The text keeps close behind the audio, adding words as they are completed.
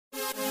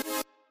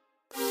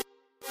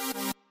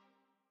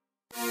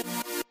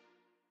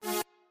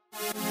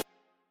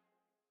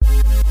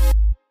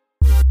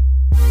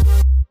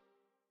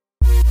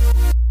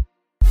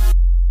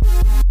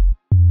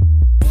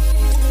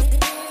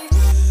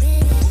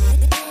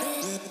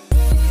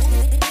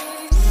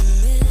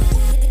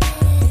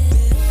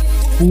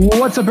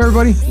What's up,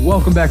 everybody?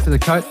 Welcome back to The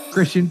Cut.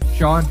 Christian,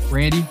 Sean,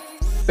 Randy,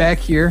 back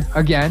here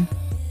again.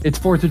 It's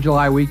 4th of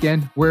July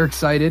weekend. We're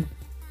excited.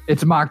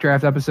 It's a mock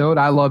draft episode.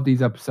 I love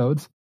these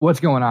episodes. What's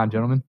going on,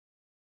 gentlemen?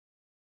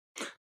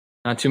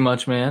 Not too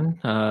much, man.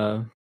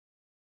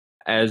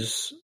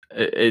 As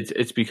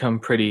it's become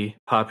pretty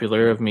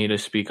popular of me to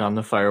speak on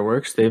the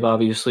fireworks. They've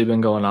obviously been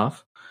going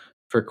off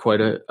for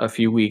quite a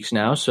few weeks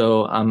now,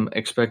 so I'm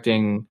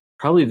expecting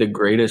probably the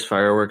greatest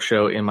fireworks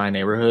show in my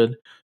neighborhood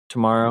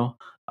tomorrow.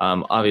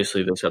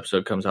 Obviously, this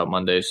episode comes out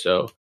Monday,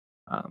 so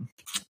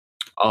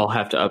I'll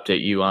have to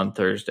update you on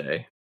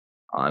Thursday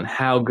on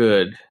how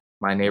good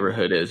my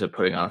neighborhood is at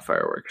putting on a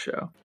fireworks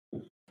show.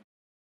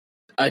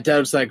 I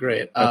doubt it's that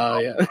great.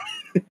 Yeah.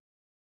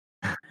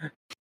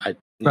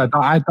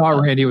 I thought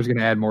Randy was going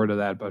to add more to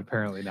that, but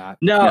apparently not.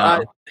 No.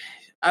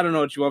 I don't know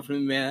what you want from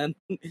me, man.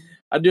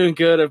 I'm doing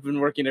good. I've been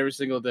working every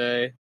single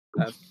day.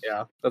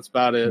 That's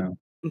about it.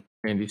 No.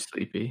 Randy's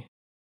sleepy.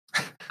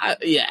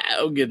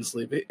 I'm getting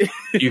sleepy.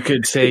 You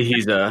could say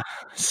he's a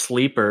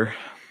sleeper.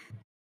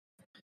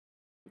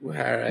 All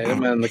right,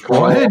 I'm in the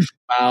call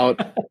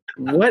about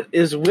what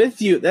is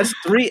with you. That's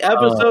 3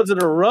 episodes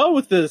in a row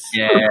with this.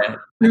 Yeah.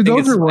 Dude,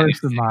 those are worse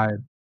than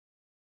mine.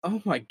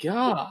 Oh, my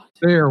God.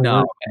 They are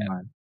worse than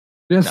mine.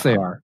 Yes, they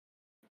are.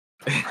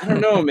 I don't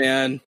know,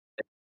 man.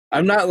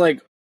 I'm not,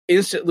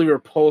 instantly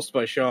repulsed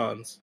by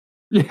Sean's.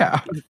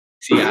 Yeah.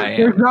 See, I am.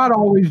 There's not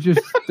always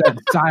just that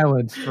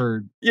silence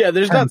for. Yeah,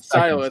 there's not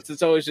silence.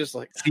 It's always just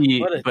like.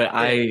 See, but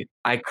I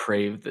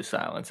crave the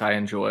silence. I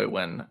enjoy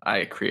when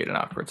I create an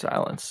awkward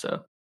silence.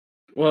 So,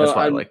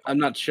 well, I'm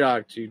not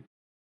shocked. You've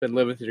been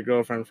living with your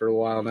girlfriend for a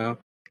while now.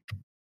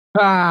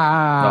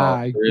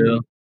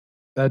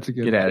 That's a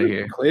good. Get out of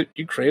here.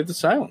 You crave the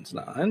silence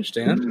now. I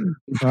understand.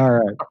 All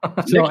right.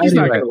 So Nikki's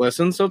not going to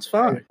listen, so it's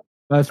fine.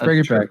 Let's bring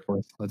it back for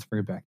us. Let's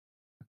bring it back.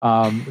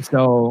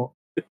 So.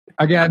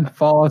 Again,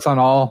 follow us on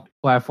all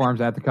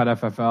platforms at The Cut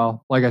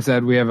FFL. Like I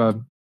said, we have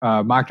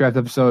a mock draft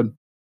episode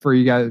for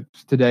you guys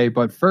today.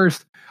 But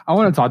first, I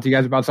want to talk to you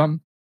guys about something.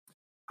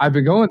 I've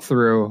been going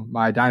through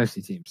my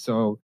dynasty team.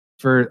 So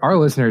for our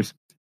listeners,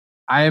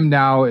 I am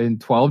now in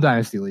 12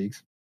 dynasty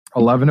leagues,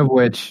 11 of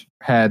which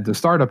had the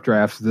startup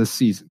drafts this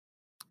season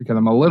because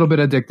I'm a little bit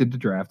addicted to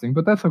drafting,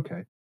 but that's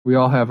okay. We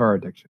all have our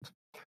addictions.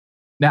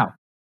 Now,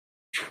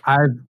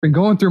 I've been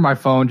going through my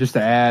phone just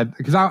to add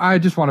because I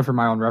just want it for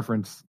my own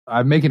reference.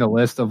 I'm making a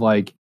list of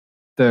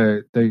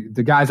the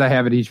guys I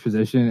have at each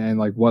position and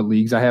what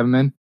leagues I have them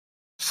in.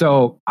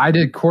 So I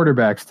did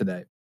quarterbacks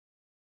today.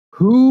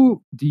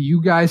 Who do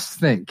you guys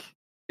think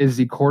is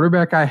the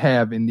quarterback I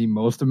have in the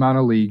most amount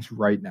of leagues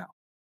right now?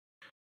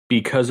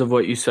 Because of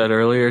what you said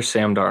earlier,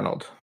 Sam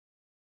Darnold.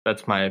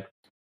 That's my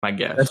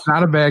guess. That's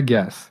not a bad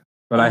guess,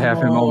 but I have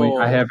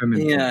him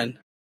in. Man.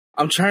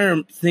 I'm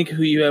trying to think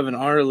who you have in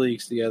our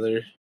leagues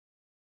together.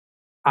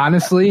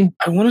 Honestly,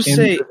 I want to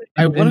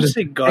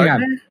say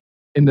Gardner.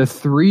 In the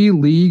 3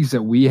 leagues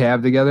that we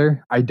have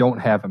together, I don't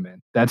have him in.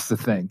 That's the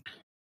thing.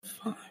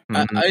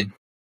 Mm-hmm. I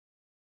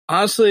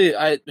honestly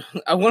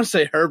want to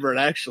say Herbert.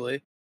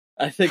 Actually,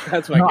 I think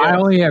that's my. No,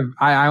 guess.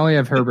 I only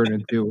have Herbert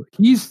in 2.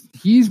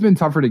 He's been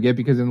tougher to get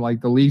because in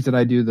the leagues that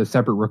I do the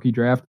separate rookie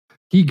draft,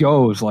 he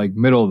goes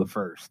middle of the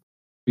first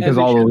because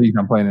all the leagues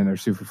I'm playing in are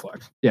super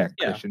flex. Yeah,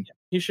 Christian.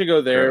 He should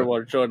go there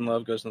while Jordan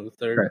Love goes into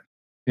the 3rd. Right.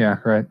 Yeah,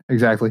 right.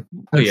 Exactly.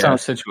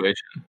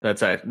 Situation.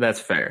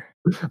 That's fair.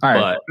 All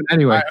right. But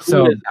anyway,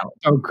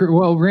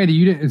 well, Randy,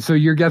 you didn't. So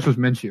your guess was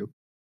Minshew,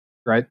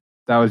 right?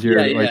 That was your.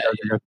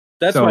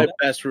 That's my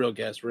best real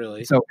guess,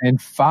 really. So in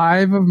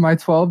 5 of my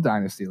 12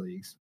 dynasty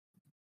leagues,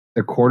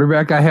 the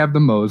quarterback I have the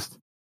most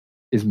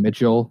is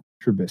Mitchell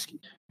Trubisky.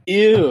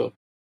 Ew.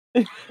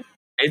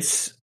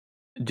 It's.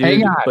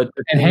 Dude,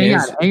 hang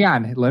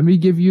on. Let me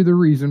give you the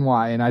reason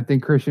why. And I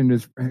think Christian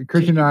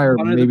and I are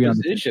maybe on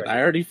the position.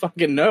 I already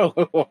fucking know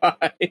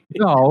why.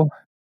 No.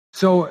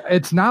 So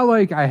it's not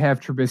like I have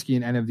Trubisky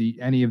in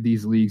any of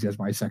these leagues as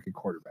my second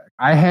quarterback.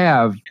 I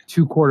have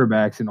 2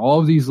 quarterbacks in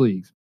all of these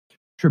leagues.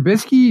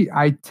 Trubisky,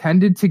 I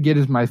tended to get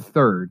as my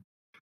 3rd.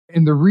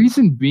 And the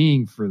reason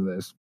being for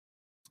this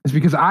is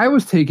because I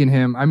was taking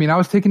him in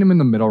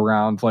the middle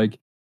rounds,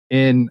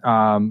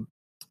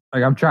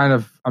 I'm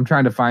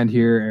trying to find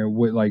here and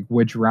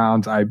which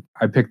rounds I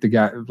picked the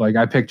guy.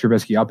 I picked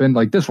Trubisky up in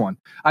this one.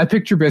 I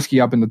picked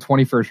Trubisky up in the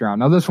 21st round.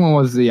 Now this one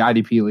was the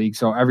IDP league,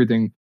 so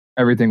everything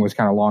was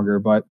kind of longer.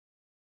 But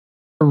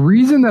the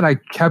reason that I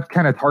kept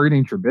kind of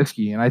targeting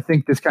Trubisky, and I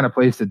think this kind of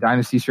plays to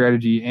dynasty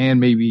strategy and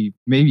maybe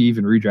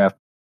even redraft,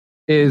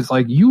 is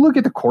you look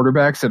at the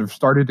quarterbacks that have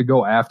started to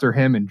go after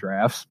him in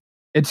drafts.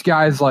 It's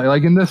guys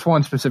like in this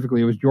one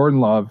specifically, it was Jordan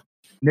Love,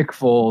 Nick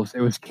Foles.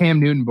 It was Cam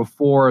Newton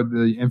before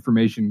the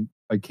information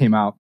came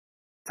out.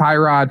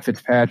 Tyrod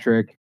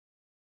Fitzpatrick,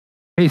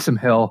 Taysom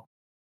Hill,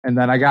 and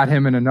then I got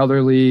him in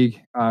another league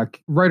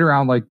right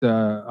around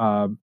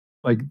the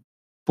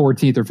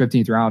 14th or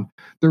 15th round.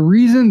 The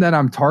reason that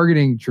I'm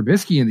targeting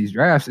Trubisky in these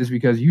drafts is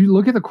because you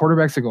look at the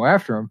quarterbacks that go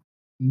after him.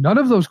 None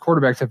of those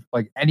quarterbacks have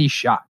any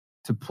shot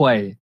to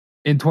play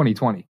in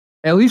 2020.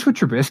 At least with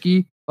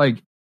Trubisky,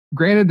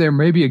 granted there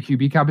may be a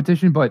QB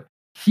competition, but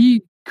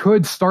he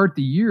could start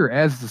the year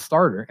as the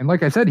starter. And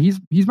like I said, he's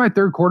my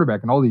third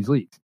quarterback in all these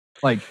leagues.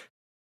 Like,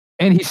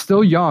 and he's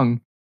still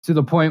young to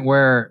the point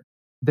where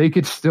they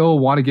could still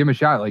want to give him a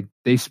shot. Like,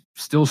 they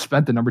still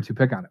spent the number 2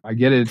 pick on him. I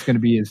get it; it's going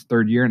to be his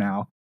third year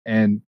now,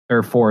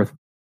 or fourth.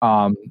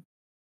 And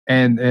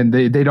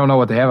they don't know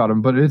what they have out of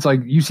him. But it's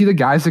like you see the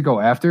guys that go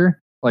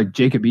after, like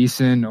Jacob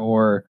Eason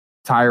or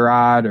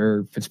Tyrod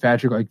or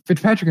Fitzpatrick. Like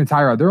Fitzpatrick and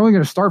Tyrod, they're only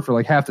going to start for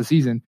like half the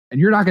season, and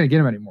you're not going to get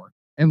him anymore.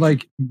 And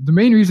like the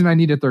main reason I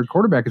need a third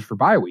quarterback is for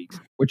bye weeks,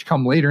 which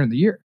come later in the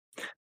year.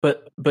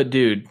 But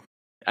dude,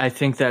 I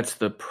think that's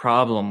the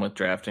problem with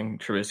drafting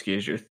Trubisky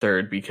as your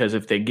third, because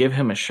if they give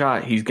him a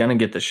shot, he's going to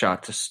get the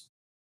shot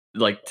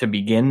to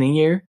begin the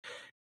year.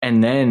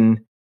 And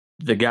then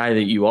the guy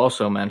that you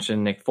also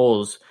mentioned, Nick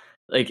Foles,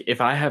 like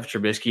if I have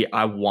Trubisky,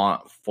 I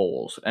want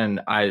Foles. And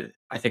I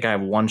think I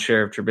have one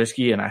share of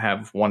Trubisky and I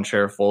have one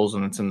share of Foles,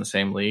 and it's in the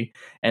same league.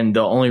 And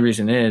the only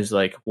reason is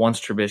like once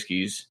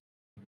Trubisky's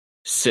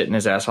sitting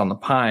his ass on the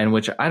pine,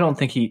 which I don't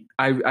think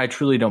I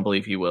truly don't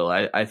believe he will.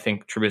 I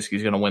think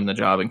Trubisky's going to win the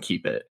job and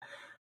keep it.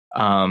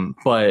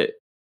 But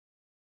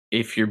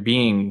if you're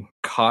being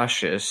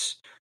cautious,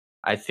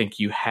 I think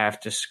you have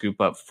to scoop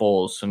up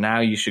Foles. So now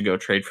you should go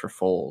trade for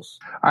Foles.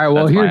 All right.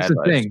 Well, here's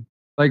the thing.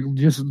 Like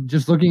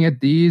just looking at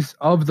these,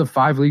 of the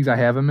 5 leagues I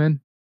have him in,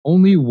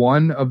 only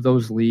one of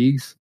those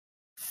leagues,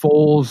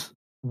 Foles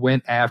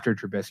went after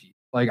Trubisky.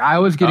 Like I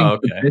was getting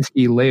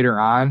Trubisky later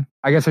on.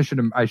 I guess I should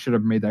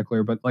have made that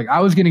clear. But like I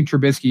was getting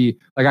Trubisky.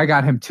 Like I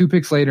got him 2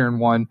 picks later in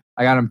one.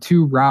 I got him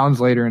 2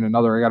 rounds later in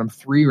another. I got him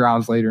 3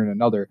 rounds later in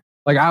another.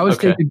 Like I was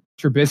taking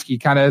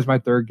Trubisky kind of as my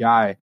third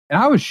guy.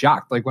 And I was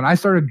shocked. Like when I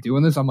started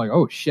doing this, I'm like,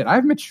 oh shit, I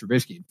have Mitch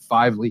Trubisky in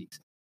 5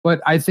 leagues.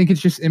 But I think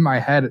it's just in my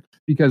head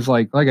because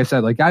like I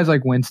said, like guys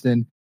like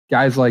Winston,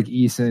 guys like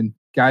Eason,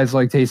 guys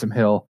like Taysom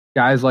Hill,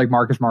 guys like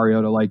Marcus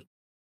Mariota, like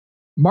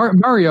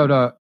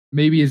Mariota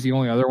maybe is the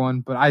only other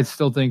one, but I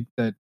still think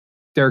that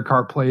Derek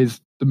Carr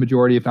plays the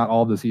majority, if not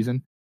all of the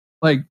season.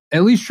 Like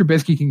at least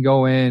Trubisky can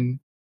go in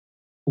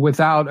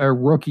without a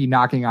rookie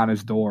knocking on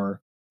his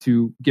door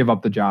to give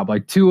up the job.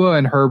 Like Tua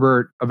and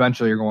Herbert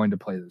eventually are going to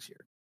play this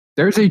year.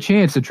 There's a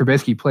chance that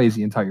Trubisky plays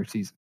the entire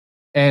season.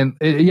 And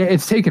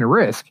it's taking a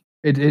risk.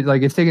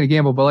 It's taking a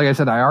gamble. But like I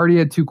said, I already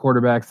had 2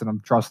 quarterbacks that I'm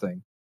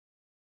trusting.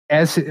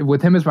 As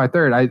with him as my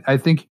third, I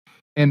think,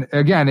 and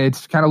again,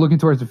 it's kind of looking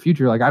towards the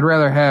future. Like I'd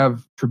rather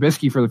have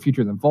Trubisky for the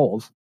future than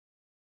Foles.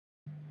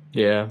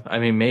 Yeah, I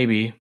mean,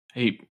 maybe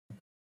he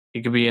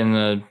could be in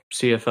the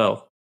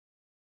CFL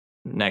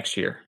next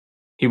year.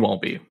 He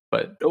won't be,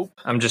 but nope.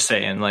 I'm just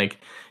saying, like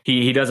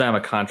he doesn't have a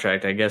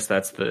contract. I guess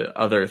that's the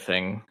other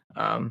thing.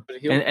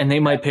 And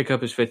they might pick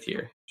up his 5th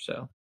year.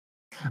 So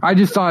I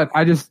just thought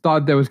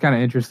that was kind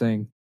of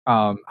interesting.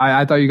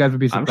 I thought you guys would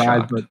be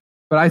surprised,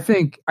 but I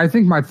think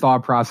my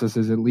thought process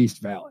is at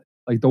least valid.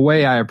 Like the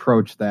way I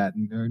approached that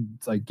and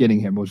it's like getting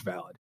him was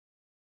valid.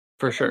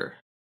 For sure.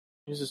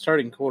 He's a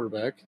starting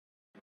quarterback.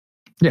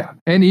 Yeah.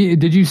 And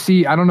did you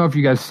see, I don't know if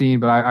you guys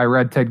seen, but I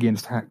read Ted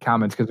Ginn's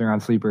comments because they're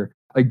on Sleeper.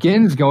 Like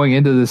Ginn's going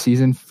into the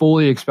season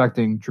fully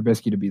expecting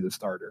Trubisky to be the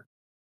starter.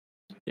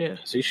 Yeah.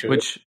 So he should.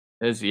 Which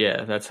is,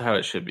 that's how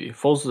it should be.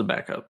 Foles is a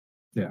backup.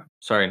 Yeah.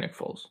 Sorry, Nick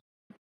Foles.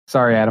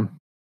 Sorry, Adam.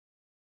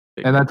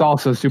 And that's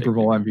also Super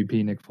Bowl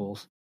MVP Nick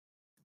Foles.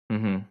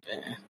 Mm-hmm.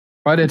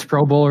 But it's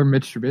Pro Bowler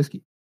Mitch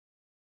Trubisky.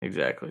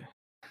 Exactly.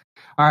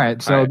 All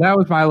right. So that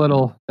was my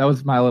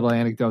little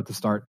anecdote to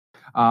start.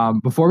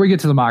 Before we get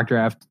to the mock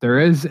draft, there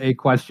is a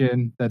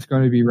question that's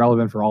going to be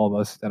relevant for all of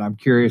us that I'm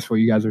curious what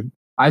you guys are.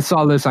 I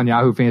saw this on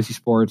Yahoo Fantasy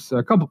Sports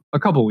a couple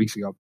of weeks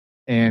ago,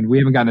 and we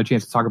haven't gotten a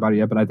chance to talk about it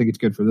yet, but I think it's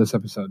good for this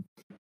episode.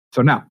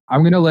 So now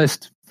I'm going to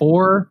list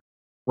 4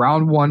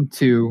 round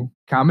 1-2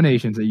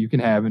 combinations that you can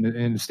have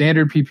in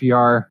standard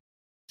PPR.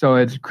 So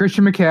it's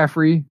Christian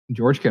McCaffrey,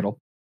 George Kittle,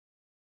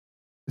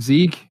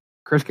 Zeke,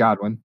 Chris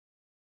Godwin,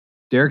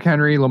 Derrick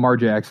Henry, Lamar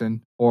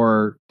Jackson,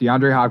 or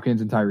DeAndre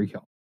Hopkins and Tyreek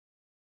Hill.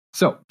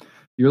 So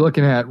you're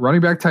looking at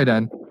running back, tight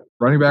end,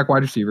 running back,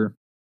 wide receiver,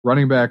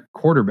 running back,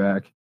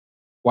 quarterback,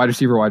 wide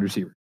receiver, wide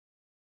receiver.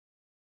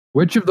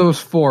 Which of those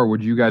 4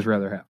 would you guys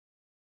rather have?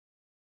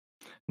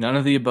 None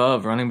of the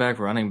above. Running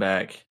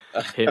back.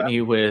 Hit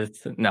me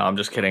with... No, I'm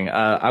just kidding.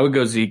 I would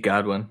go Zeke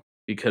Godwin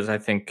because I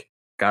think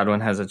Godwin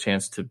has a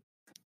chance to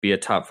be a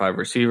top 5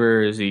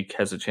 receiver. Zeke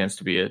has a chance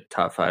to be a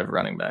top 5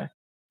 running back.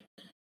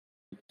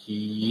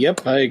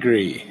 Yep, I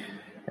agree.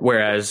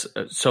 Whereas,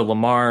 so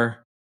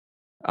Lamar,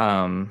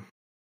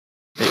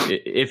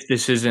 if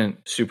this isn't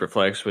super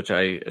flex, which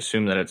I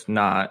assume that it's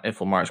not,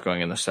 if Lamar's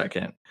going in the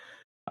second,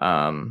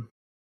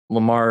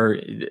 Lamar,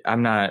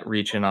 I'm not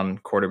reaching on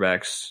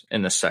quarterbacks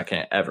in the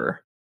second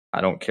ever.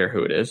 I don't care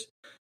who it is.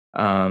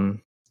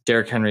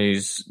 Derrick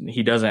Henry's,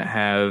 he doesn't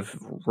have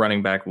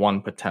running back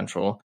 1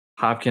 potential.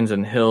 Hopkins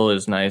and Hill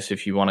is nice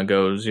if you want to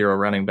go 0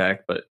 running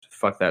back, but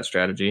fuck that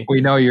strategy.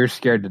 We know you're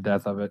scared to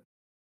death of it.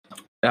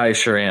 I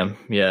sure am.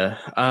 Yeah.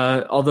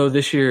 Although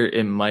this year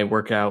it might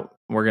work out.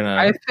 We're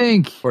gonna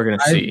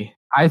see.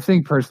 I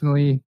think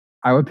personally,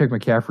 I would pick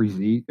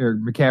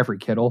McCaffrey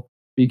Kittle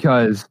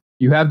because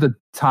you have the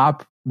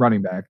top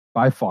running back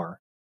by far,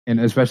 and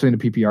especially in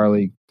the PPR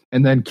league.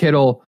 And then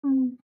Kittle,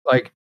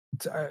 like,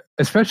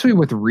 especially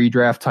with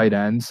redraft tight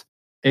ends,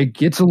 it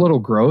gets a little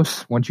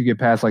gross once you get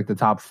past like the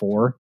top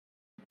 4.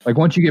 Like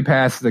once you get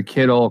past the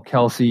Kittle,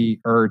 Kelsey,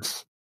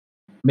 Ertz,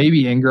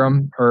 maybe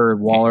Ingram or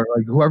Waller,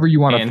 like whoever you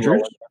want to throw.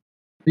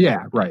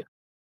 Yeah, right.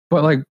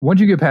 But like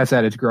once you get past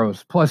that, it's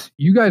gross. Plus,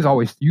 you guys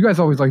always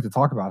like to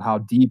talk about how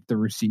deep the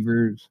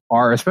receivers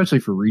are, especially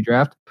for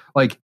redraft.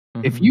 Like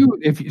if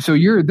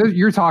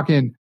you're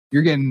talking,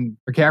 you're getting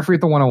McCaffrey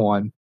at the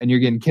 101 and you're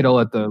getting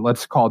Kittle at the,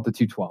 let's call it the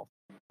 212.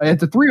 At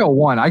the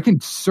 301, I can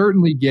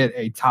certainly get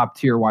a top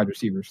tier wide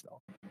receiver still.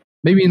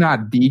 Maybe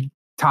not the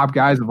top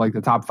guys of like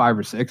the top 5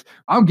 or 6.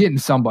 I'm getting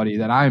somebody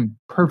that I'm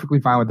perfectly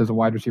fine with as a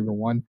wide receiver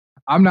 1.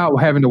 I'm not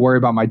having to worry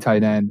about my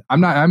tight end.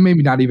 I'm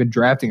maybe not even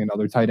drafting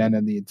another tight end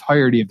in the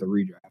entirety of the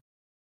redraft.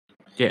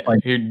 Yeah,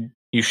 like,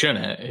 you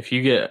shouldn't. If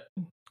you get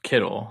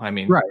Kittle, I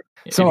mean, right.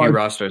 If you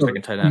roster a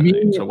second tight end,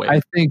 it's a waste.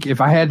 I think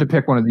if I had to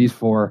pick one of these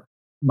 4,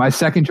 my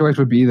second choice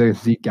would be the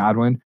Zeke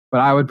Godwin, but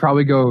I would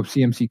probably go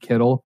CMC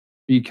Kittle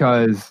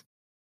because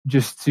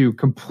just to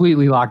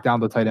completely lock down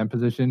the tight end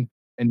position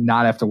and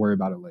not have to worry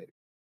about it later.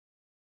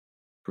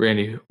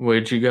 Randy,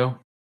 where'd you go?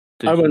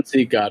 I went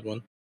Zeke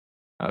Godwin.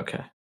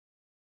 Okay.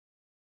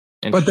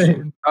 But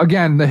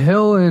the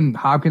Hill and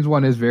Hopkins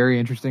one is very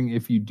interesting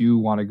if you do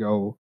want to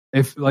go,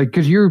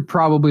 because you're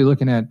probably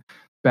looking at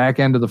back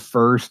end of the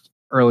first,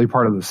 early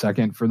part of the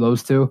second for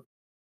those two.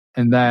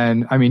 And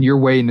then, I mean, you're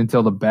waiting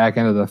until the back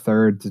end of the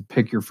third to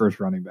pick your first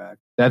running back.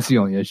 That's the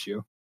only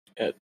issue.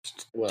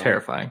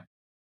 Terrifying.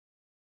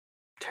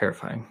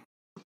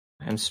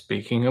 And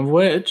speaking of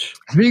which,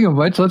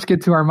 let's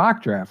get to our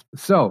mock draft.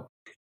 So,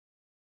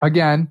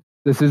 again,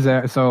 this is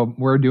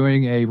we're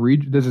doing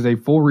this is a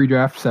full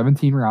redraft,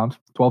 17 rounds,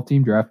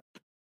 12-team draft.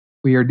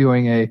 We are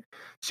doing a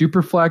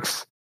super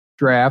flex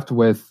draft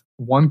with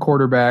 1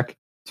 quarterback,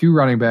 2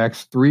 running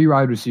backs, 3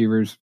 wide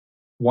receivers,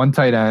 1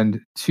 tight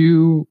end,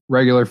 2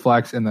 regular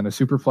flex, and then a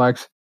super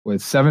flex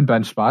with 7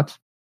 bench spots.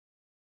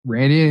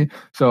 Randy,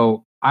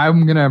 so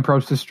I'm going to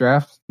approach this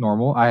draft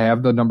normal. I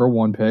have the number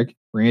 1 pick.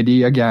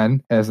 Randy,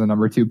 again, has the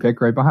number 2 pick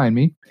right behind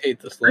me. I hate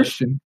this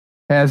Christian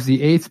has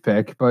the 8th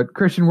pick. But,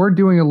 Christian, we're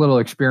doing a little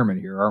experiment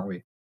here, aren't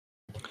we?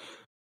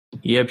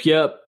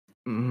 Yep.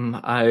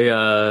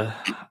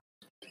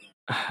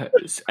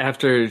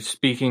 After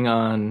speaking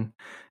on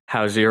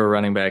how 0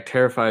 running back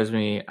terrifies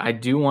me, I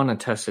do want to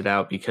test it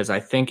out because I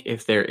think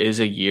if there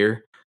is a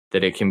year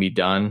that it can be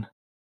done,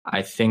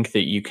 I think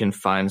that you can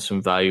find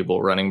some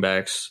valuable running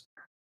backs.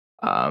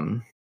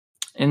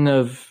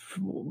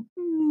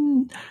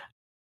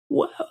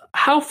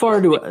 How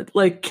far do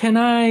can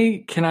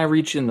I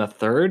reach in the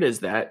 3rd? Is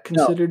that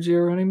considered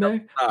 0 running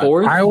back?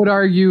 4th? I would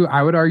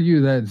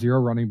argue that 0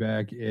 running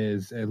back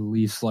is at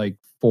least like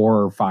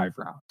 4 or 5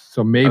 rounds.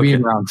 So maybe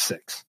in round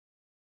 6.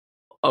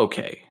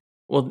 Okay.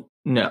 Well,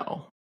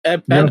 no.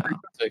 At best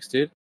 6,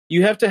 dude.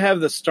 You have to have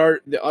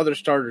the other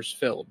starters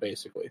fill,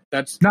 basically.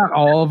 That's not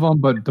all of them,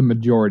 but the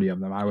majority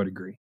of them, I would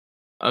agree.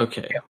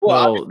 Okay. Yeah,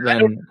 well, then I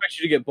don't expect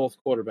you to get both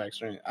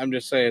quarterbacks, right? I'm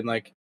just saying,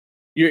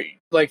 you're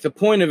the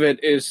point of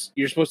it is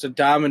you're supposed to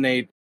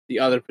dominate the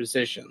other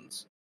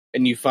positions,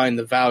 and you find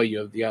the value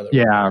of the other.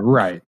 Yeah,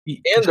 right.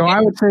 So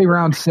I would say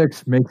round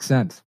 6 makes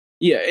sense.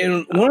 Yeah,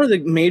 and one of the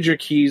major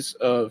keys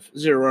of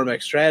 0 running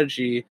back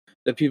strategy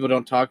that people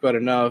don't talk about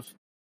enough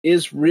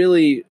is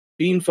really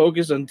being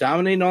focused on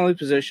dominating all the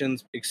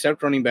positions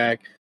except running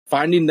back,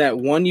 finding that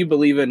one you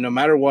believe in no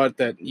matter what,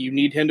 that you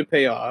need him to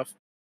pay off.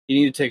 You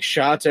need to take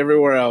shots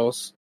everywhere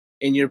else,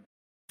 and you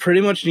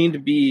pretty much need to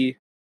be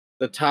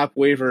the top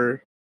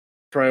waiver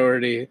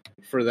priority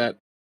for that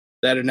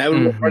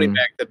inevitable running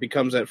back that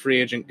becomes that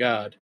free agent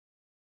god.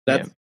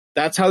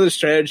 That's how the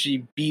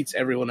strategy beats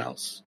everyone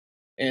else.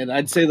 And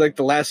I'd say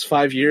the last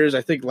 5 years,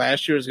 I think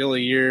last year was the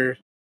only year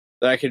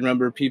that I can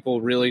remember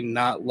people really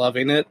not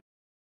loving it.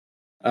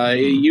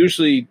 It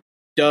usually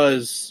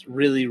does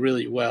really,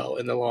 really well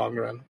in the long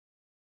run.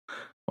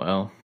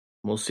 Well,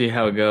 we'll see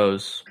how it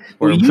goes.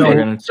 So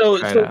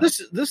this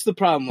is the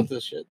problem with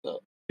this shit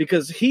though,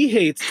 because he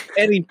hates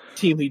any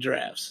team he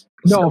drafts.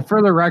 No,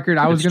 for the record,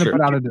 I was going to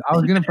put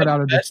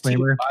out a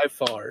disclaimer. By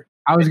far,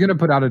 I was going to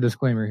put out a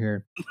disclaimer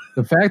here.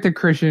 The fact that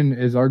Christian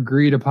is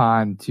agreed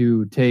upon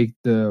to take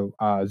the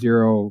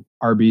 0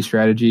 RB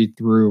strategy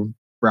through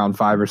round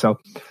 5 or so,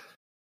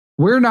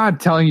 we're not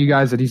telling you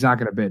guys that he's not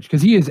going to bitch,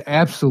 because he is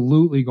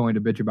absolutely going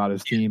to bitch about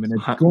his team, and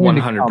it's going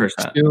 100%. To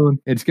come soon.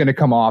 It's going to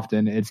come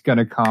often. It's going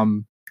to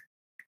come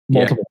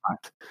multiple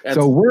times.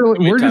 So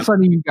we're just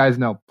letting you guys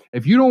know.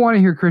 If you don't want to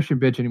hear Christian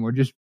bitch anymore,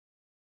 just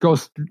go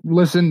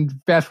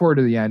listen. Fast forward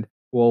to the end.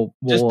 We'll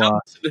just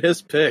don't listen to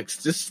his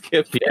picks. Just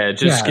skip.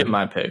 Skip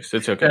my picks.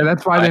 It's okay. Yeah,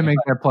 that's why they make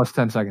that plus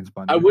 10 seconds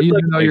button.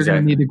 Even though you're going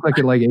to need to click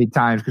it 8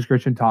 times because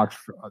Christian talks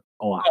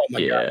a lot. Oh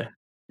my God.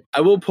 I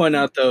will point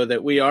out though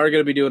that we are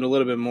going to be doing a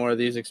little bit more of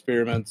these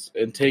experiments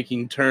and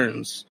taking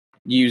turns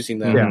using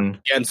them.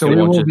 Yeah. So we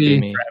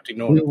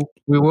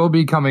will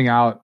be coming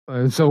out.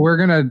 So we're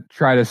going to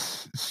try to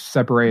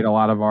separate a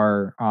lot of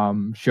our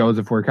shows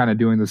if we're kind of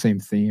doing the same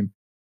theme.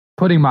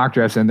 putting mock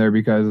drafts in there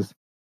because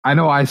I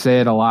know I say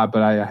it a lot,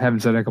 but I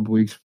haven't said it in a couple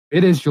weeks.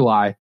 It is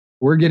July.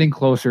 We're getting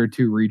closer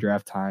to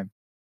redraft time.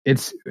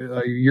 It's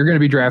you're going to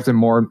be drafting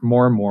more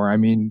and more. I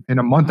mean, in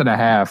a month and a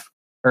half,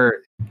 in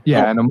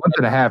a month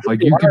and a half,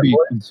 like you could be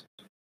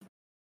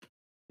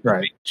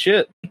right.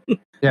 Shit.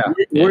 Yeah,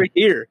 we're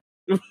here.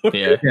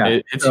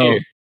 It's here.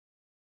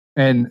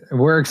 And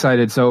we're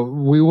excited. So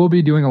we will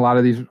be doing a lot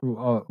of these.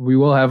 We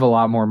will have a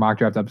lot more mock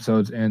draft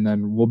episodes, and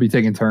then we'll be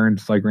taking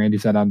turns, like Randy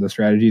said, on the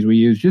strategies we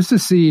use just to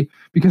see,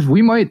 because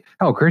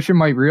Christian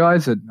might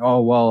realize that,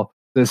 oh, well,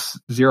 this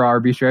zero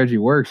RB strategy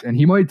works, and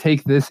he might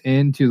take this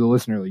into the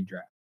listener league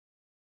draft.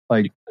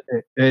 Like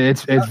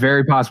it's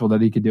very possible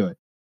that he could do it.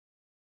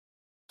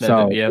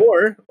 So,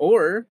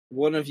 or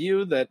one of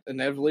you that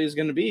inevitably is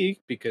going to be,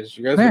 because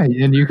you guys,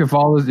 and you can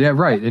follow,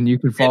 and you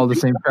can follow the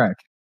same track,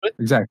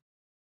 exactly.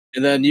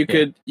 And then you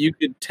could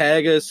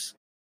tag us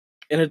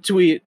in a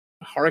tweet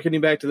harkening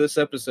back to this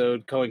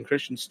episode, calling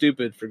Christian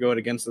stupid for going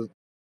against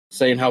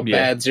saying how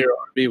bad zero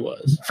RB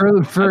was.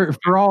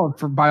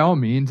 By all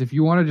means, if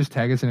you want to just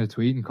tag us in a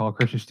tweet and call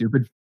Christian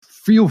stupid,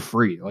 feel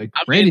free. Like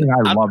Randy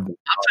and I love it.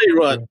 I'll tell you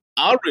what,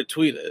 I'll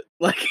retweet it.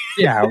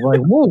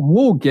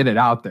 We'll get it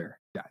out there,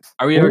 guys.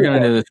 Are we ever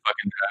going to do this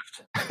fucking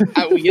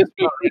draft? Yes,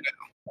 we are right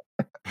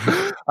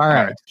now. All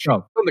right. So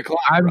on the clock,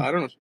 I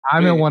don't know.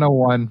 I'm at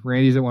 101.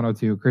 Randy's at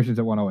 102. Christian's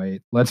at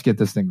 108. Let's get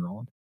this thing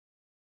rolling.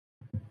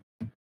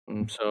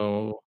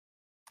 So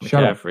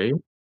McCaffrey,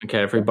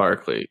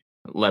 Barkley.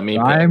 Let me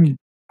pick.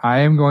 I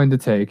am going to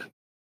take.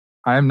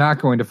 I am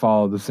not going to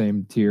follow the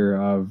same tier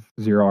of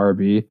zero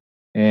RB,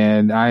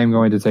 and I am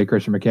going to take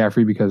Christian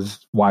McCaffrey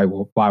because why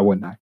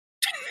wouldn't I?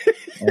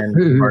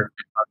 And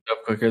Barkley popped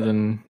up quicker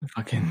than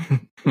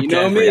fucking. You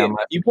know me.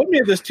 You put me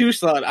at this 2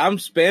 slot. I'm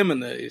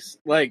spamming these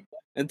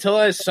until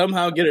I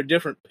somehow get a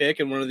different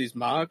pick in one of these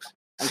mocks.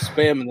 I'm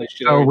spamming this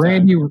shit. So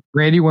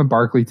Randy went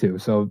Barkley too,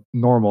 so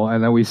normal.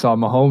 And then we saw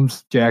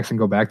Mahomes, Jackson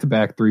go back to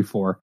back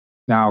 3-4.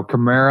 Now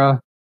Kamara,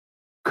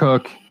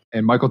 Cook,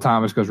 and Michael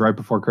Thomas goes right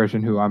before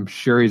Christian, who I'm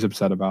sure he's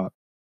upset about.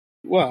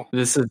 Wow,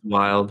 this is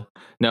wild.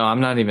 No,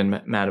 I'm not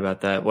even mad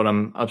about that. What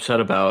I'm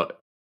upset about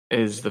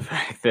is the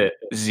fact that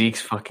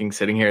Zeke's fucking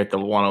sitting here at the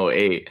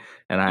 108,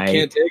 and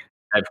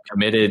I've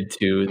committed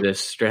to this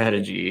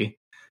strategy.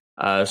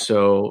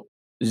 So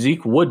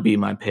Zeke would be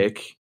my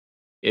pick.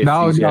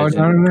 No. There's no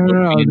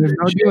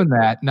doing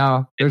that.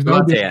 No, there's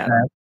no doing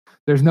that.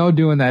 There's no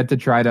doing that to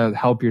try to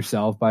help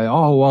yourself by,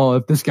 oh, well,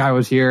 if this guy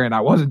was here and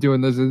I wasn't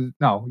doing this.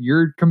 No,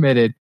 you're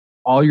committed.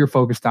 All you're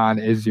focused on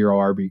is zero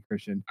RB,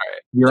 Christian. All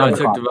right. You're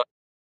on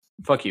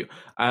fuck you.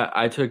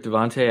 I took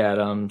Devontae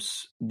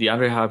Adams,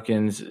 DeAndre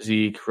Hopkins,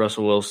 Zeke,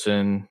 Russell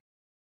Wilson,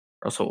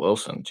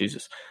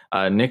 Jesus.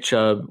 Nick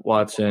Chubb,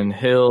 Watson,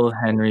 Hill,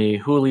 Henry,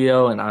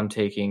 Julio, and I'm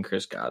taking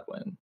Chris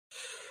Godwin.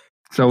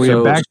 So we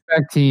have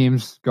back-to-back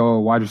teams, go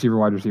wide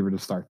receiver to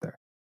start there.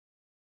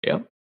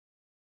 Yep.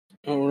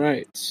 All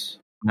right.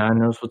 Nine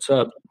knows what's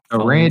up.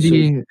 So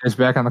Randy is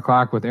back on the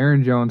clock with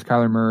Aaron Jones,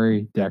 Kyler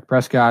Murray, Dak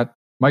Prescott,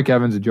 Mike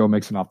Evans, and Joe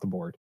Mixon off the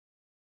board.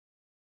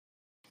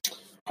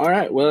 All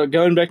right. Well,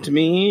 going back to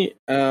me,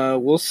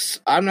 I'm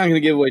not going to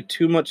give away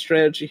too much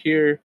strategy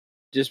here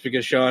just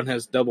because Sean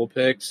has double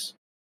picks.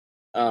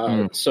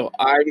 So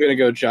I'm going to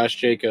go Josh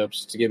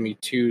Jacobs to give me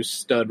 2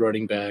 stud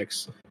running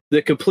backs.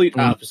 The complete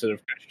opposite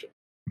of Christian.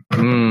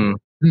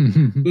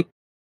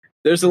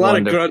 There's a lot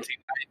of grunting.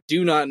 I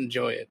do not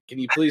enjoy it. Can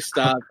you please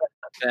stop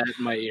that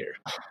in my ear?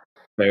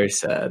 Very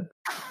sad.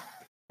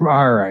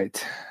 All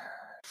right.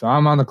 So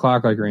I'm on the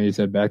clock, like Randy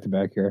said, back to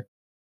back here.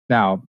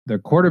 Now, the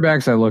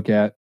quarterbacks I look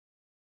at,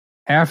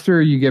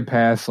 after you get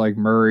past like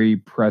Murray,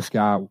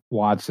 Prescott,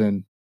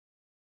 Watson,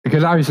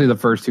 because obviously the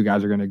first 2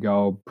 guys are going to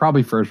go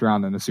probably first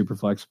round in the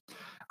Superflex.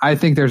 I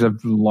think there's a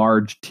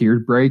large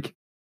tiered break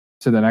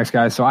to the next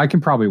guy, so I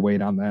can probably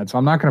wait on that. So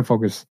I'm not going to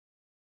focus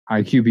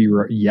on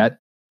QB yet.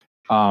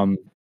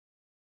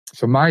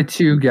 So my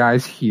 2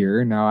 guys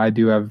here, now I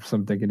do have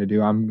some thinking to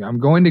do. I'm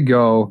going to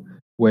go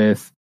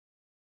with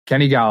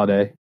Kenny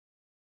Galladay.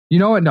 You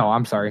know what? No,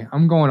 I'm sorry.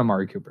 I'm going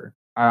Amari Cooper.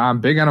 I'm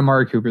big on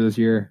Amari Cooper this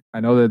year. I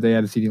know that they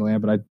had a CeeDee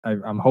Lamb, but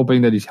I'm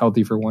hoping that he's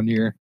healthy for 1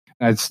 year.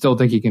 And I still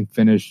think he can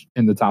finish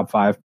in the top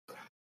 5.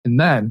 And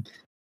then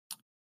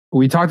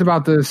we talked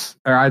about this,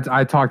 or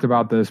I talked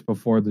about this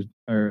before the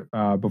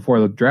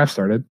draft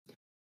started.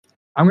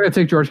 I'm going to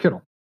take George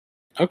Kittle.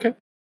 Okay.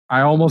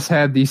 I almost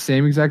had the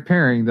same exact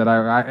pairing that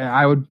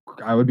I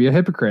would be a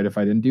hypocrite if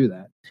I didn't do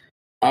that.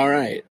 All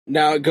right.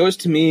 Now it goes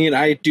to me, and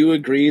I do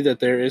agree that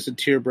there is a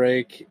tier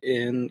break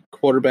in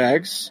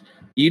quarterbacks.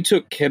 You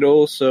took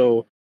Kittle,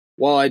 so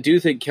while I do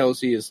think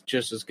Kelsey is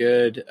just as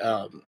good,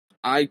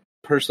 I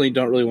personally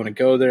don't really want to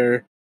go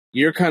there.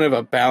 You're kind of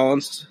a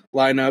balanced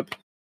lineup,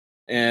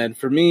 and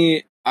for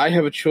me, I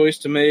have a choice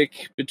to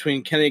make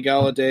between Kenny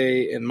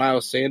Galladay and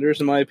Miles Sanders,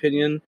 in my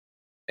opinion,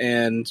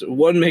 and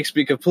one makes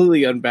me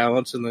completely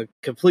unbalanced in the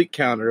complete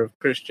counter of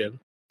Christian.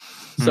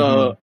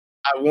 So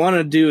I want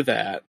to do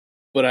that,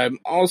 but I'm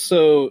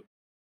also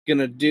going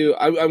to do –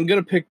 I'm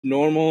going to pick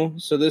normal,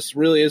 so this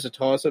really is a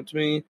toss-up to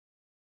me.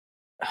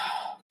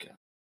 Oh, God.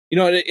 You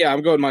know what? Yeah,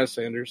 I'm going Miles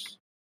Sanders.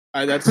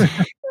 That's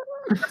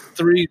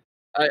 3.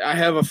 I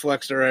have a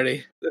flex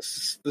already.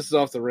 This is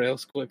off the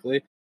rails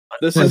quickly.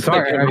 This is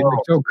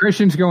so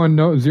Christian's going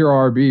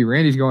zero RB.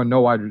 Randy's going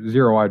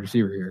zero wide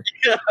receiver here.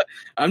 Yeah,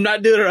 I'm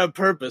not doing it on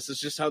purpose.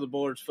 It's just how the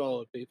boards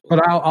follow people.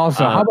 But how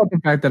about the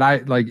fact that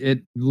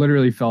it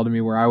literally fell to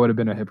me where I would have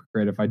been a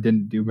hypocrite if I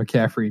didn't do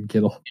McCaffrey and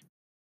Kittle.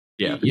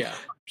 Yeah. 100%.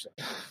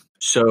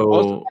 So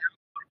also,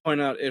 point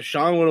out if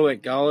Sean would have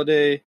went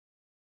Galladay,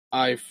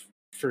 I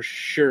for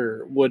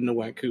sure wouldn't have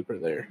went Cooper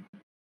there.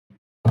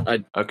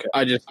 I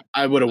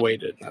would have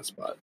waited in that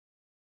spot.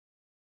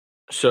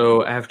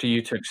 So after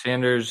you took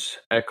Sanders,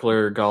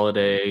 Eckler,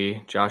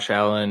 Galladay, Josh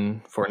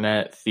Allen,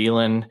 Fournette,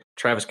 Thielen,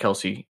 Travis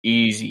Kelce,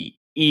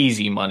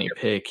 easy money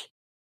pick.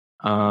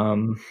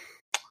 And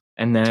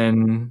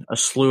then a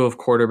slew of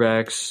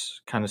quarterbacks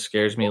kind of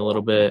scares me a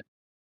little bit.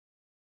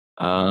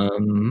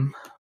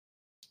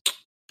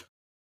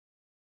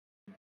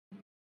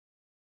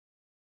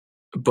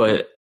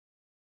 But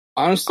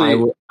honestly, I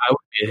would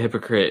be a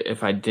hypocrite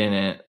if I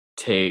didn't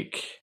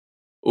take.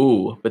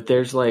 But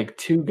there's like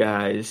 2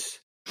 guys.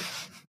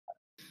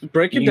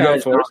 Break it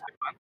down for us.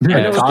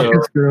 Yeah,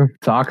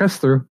 talk us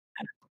through.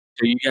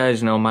 So you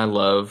guys know my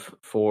love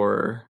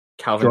for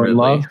Calvin Jordan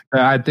Ridley. Love?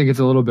 I think it's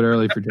a little bit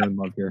early for Jordan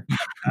Love here.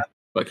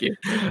 Fuck you.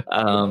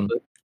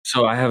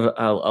 So I have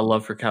a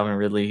love for Calvin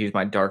Ridley. He's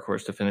my dark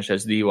horse to finish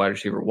as the wide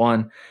receiver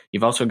 1.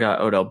 You've also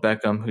got Odell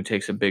Beckham, who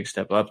takes a big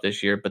step up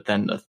this year. But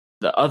then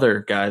the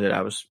other guy that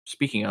I was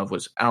speaking of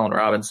was Allen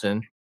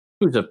Robinson,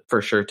 who's a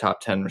for sure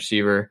top 10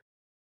 receiver.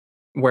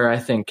 Where I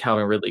think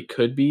Calvin Ridley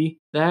could be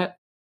that.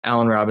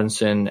 Allen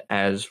Robinson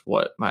as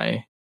what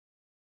my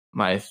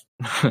wide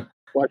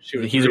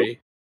receiver he's 3.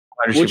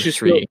 Which is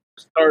 3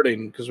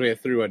 starting because we have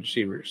 3 wide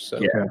receivers.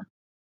 So. Yeah.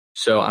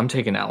 So I'm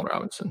taking Allen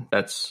Robinson.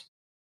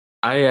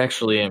 I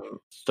actually am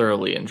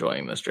thoroughly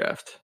enjoying this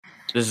draft.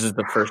 This is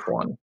the first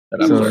one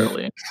that I'm thoroughly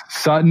enjoying.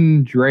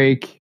 Sutton,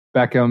 Drake,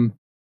 Beckham,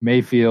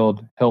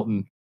 Mayfield,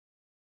 Hilton.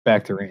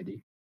 Back to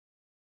Randy.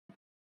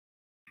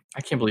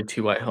 I can't believe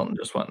T.Y. Hilton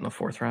just went in the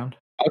 4th round.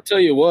 I'll tell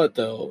you what,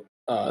 though.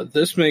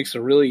 This makes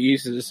a really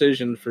easy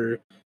decision for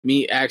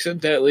me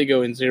accidentally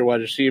going 0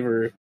 wide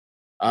receiver.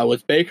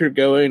 With Baker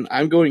going,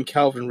 I'm going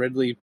Calvin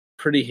Ridley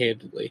pretty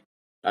handedly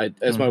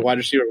as my wide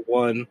receiver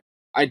 1.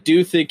 I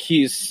do think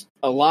he's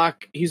a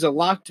lock. He's a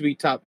lock to be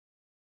top,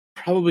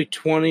 probably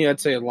 20. I'd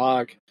say a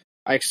lock.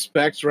 I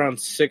expect around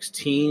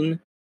 16,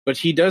 but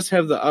he does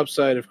have the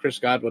upside of Chris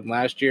Godwin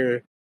last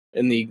year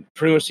in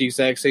pretty much the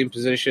exact same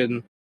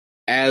position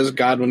as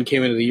Godwin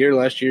came into the year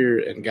last year,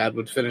 and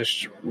Godwin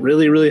finished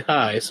really, really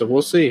high. So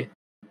we'll see.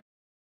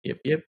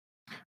 Yep.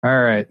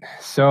 All right.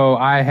 So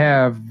I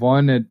have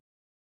 1 at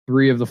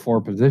 3 of the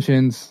 4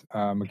 positions: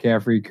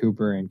 McCaffrey,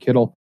 Cooper, and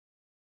Kittle.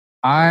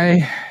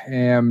 I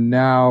am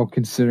now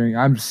considering.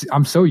 I'm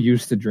so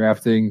used to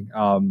drafting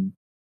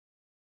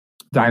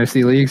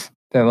dynasty leagues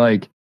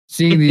that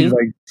seeing these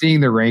seeing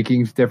the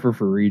rankings differ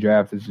for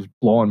redraft is just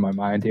blowing my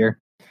mind here.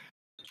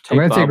 I'm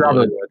going to take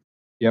Robert Wood.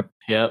 Yep.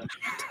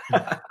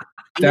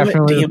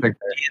 Definitely a pick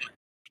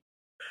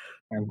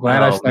there. I'm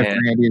glad I stuck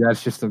Randy.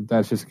 That's just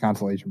a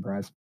consolation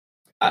prize.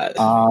 Randy,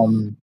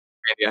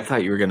 I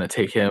thought you were going to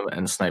take him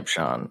and snipe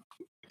Sean.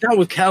 Not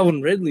with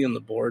Calvin Ridley on the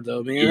board,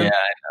 though, man. Yeah,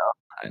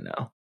 I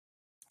know.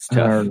 It's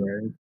tough.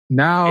 Right.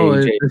 Now,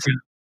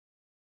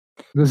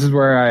 this is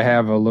where I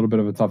have a little bit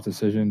of a tough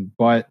decision,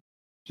 but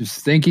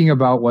just thinking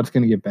about what's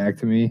going to get back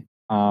to me,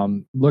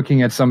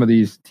 looking at some of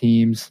these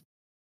teams,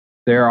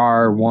 there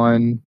are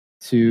 1,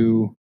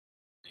 2,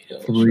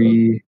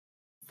 3,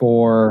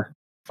 4,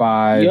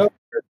 5,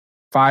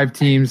 5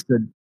 teams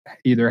that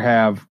either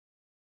have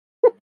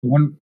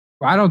one.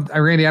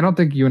 Randy, I don't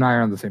think you and I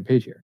are on the same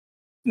page here.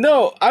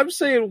 No, I'm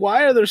saying,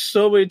 why are there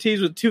so many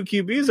teams with 2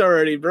 QBs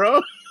already,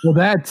 bro? Well,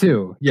 that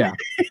too, yeah.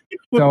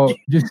 So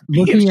just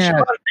looking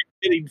at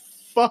getting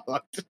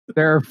fucked.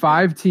 There are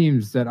 5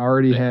 teams that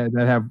already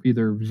have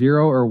either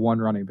 0 or 1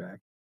 running back.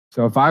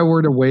 So if I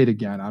were to wait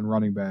again on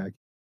running back,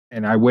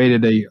 and I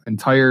waited an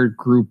entire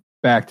group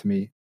back to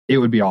me, it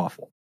would be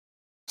awful.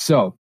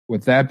 So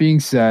with that being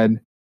said,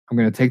 I'm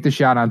going to take the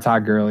shot on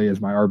Todd Gurley as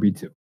my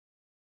RB2.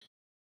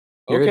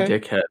 You're a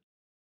dickhead.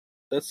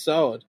 That's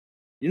solid.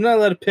 You're not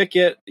allowed to pick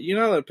yet. You're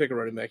not allowed to pick a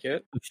running back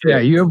yet. Yeah,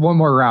 you have 1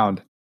 more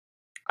round.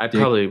 I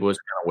probably was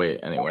going to wait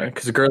anyway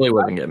because Gurley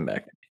wasn't getting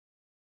back.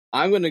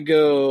 I'm going to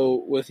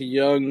go with a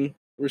young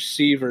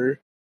receiver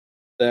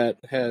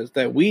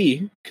that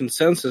we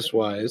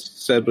consensus-wise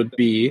said would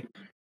be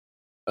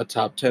a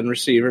top 10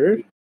 receiver,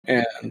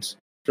 and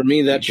for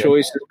me, that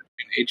choice is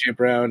between AJ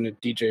Brown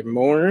and DJ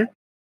Moore.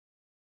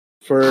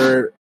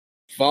 For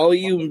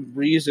volume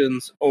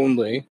reasons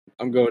only,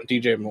 I'm going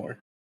DJ Moore.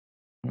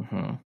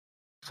 Mm-hmm.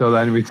 So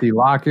then we see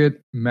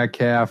Lockett,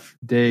 Metcalf,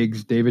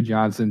 Diggs, David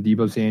Johnson,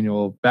 Deebo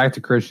Samuel, back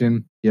to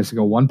Christian. He has to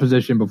go 1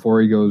 position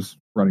before he goes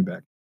running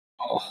back.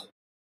 Oh.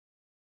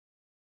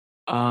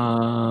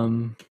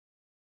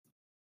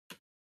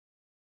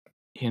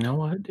 You know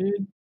what,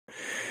 dude?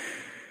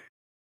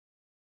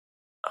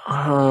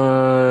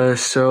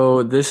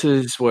 So this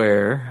is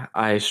where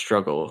I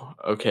struggle,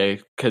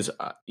 okay? Because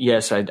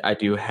yes, I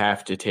do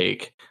have to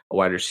take a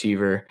wide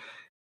receiver.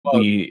 Well,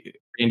 Randy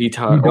You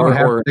Todd don't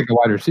have to or take a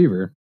wide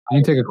receiver. You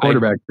can take a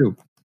quarterback too.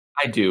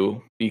 I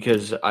do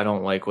because I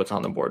don't like what's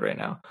on the board right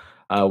now,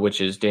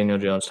 which is Daniel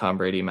Jones, Tom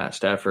Brady, Matt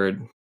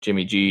Stafford,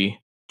 Jimmy G,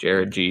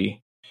 Jared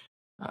G.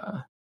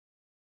 I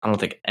don't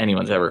think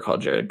anyone's ever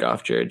called Jared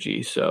Goff Jared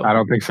G. So I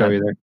don't think so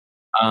either.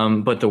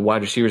 But the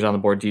wide receivers on the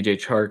board: DJ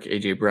Chark,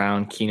 AJ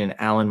Brown, Keenan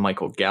Allen,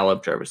 Michael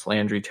Gallup, Jarvis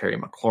Landry, Terry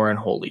McLaurin.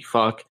 Holy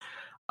fuck!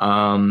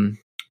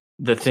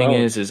 The thing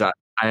is I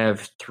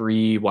have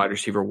 3 wide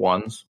receiver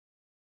ones,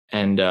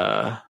 and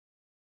I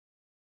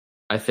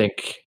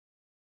think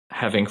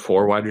having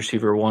 4 wide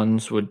receiver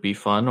ones would be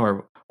fun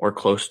or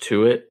close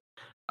to it.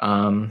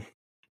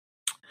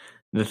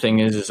 The thing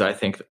is I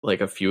think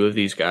like a few of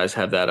these guys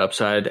have that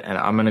upside, and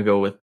I'm gonna go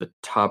with the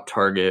top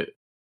target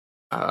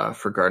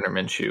for Gardner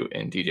Minshew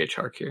and DJ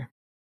Chark here.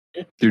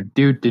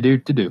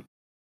 Do.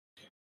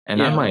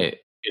 And I might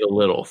get a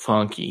little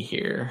funky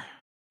here.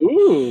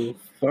 Ooh,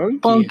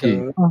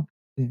 funky. Huh?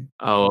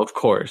 Oh, of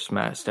course,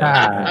 Matt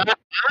Stafford.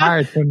 All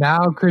right, so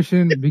now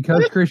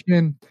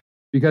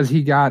because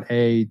he got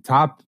a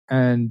top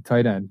end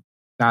tight end,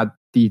 not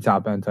the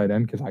top end tight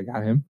end, because I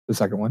got him, the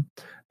second one,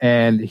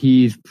 and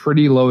he's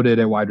pretty loaded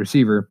at wide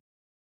receiver.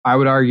 I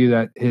would argue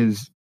that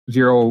his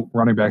 0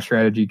 running back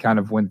strategy kind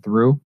of went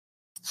through.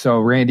 So,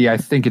 Randy, I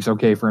think it's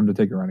okay for him to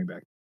take a running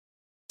back.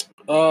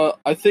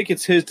 I think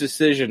it's his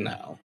decision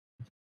now.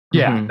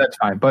 Yeah, that's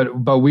fine.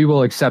 But we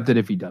will accept it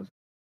if he does.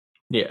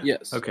 Yeah.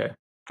 Yes. Okay.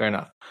 Fair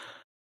enough.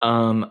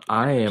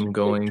 I am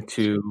going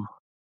to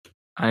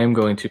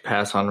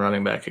pass on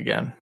running back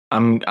again.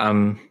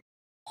 I'm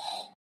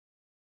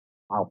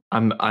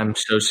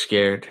so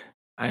scared.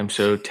 I am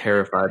so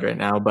terrified right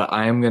now, but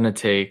I am going to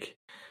take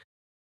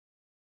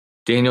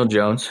Daniel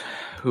Jones,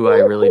 who I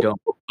really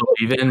don't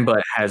believe in,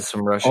 but has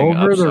some rushing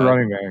over upside. the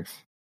running backs.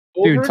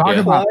 Dude, talk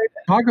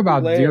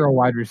about 0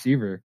 wide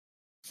receiver.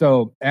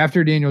 So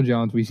after Daniel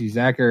Jones, we see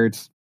Zach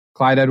Ertz,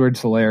 Clyde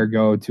Edwards-Helaire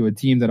go to a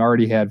team that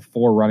already had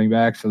 4 running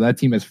backs. So that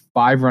team has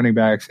 5 running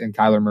backs, and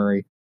Kyler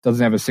Murray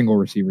doesn't have a single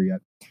receiver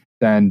yet.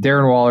 Then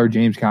Darren Waller,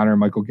 James Conner,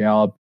 Michael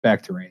Gallup,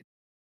 back to Rain.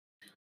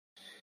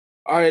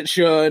 All right,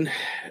 Sean,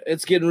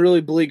 it's getting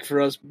really bleak for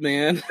us,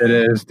 man. It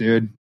is,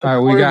 dude. All right,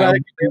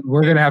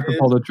 we're gonna have to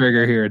pull the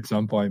trigger here at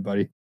some point,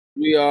 buddy.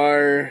 We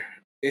are,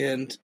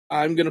 and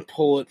I'm gonna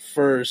pull it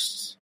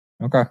first.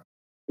 Okay.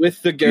 With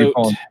the GOAT,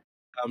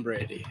 Tom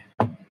Brady.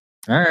 All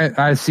right,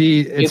 I see.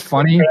 It's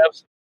funny.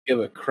 Give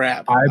a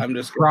crap. I'm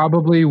just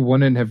probably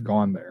wouldn't have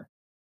gone there.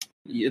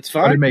 It's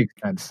fine. But it makes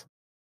sense.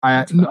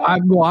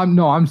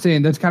 I'm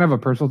saying that's kind of a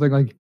personal thing.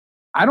 Like,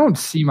 I don't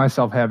see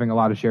myself having a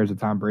lot of shares of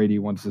Tom Brady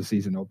once the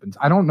season opens.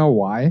 I don't know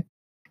why.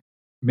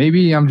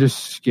 Maybe I'm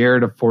just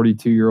scared of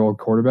 42-year-old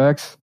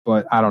quarterbacks,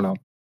 but I don't know.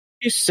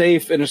 He's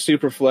safe in a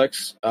super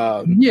flex.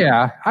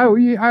 Yeah, I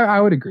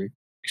would agree.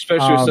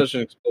 Especially with such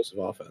an explosive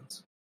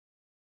offense.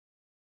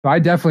 So I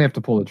definitely have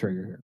to pull the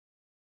trigger here.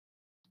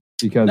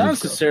 Because not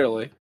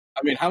necessarily.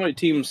 I mean, how many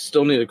teams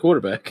still need a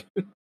quarterback?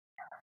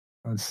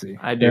 Let's see.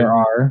 I do. There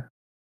are.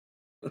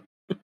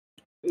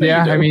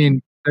 Yeah, I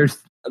mean,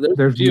 there's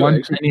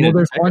one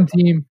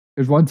team.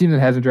 There's one team that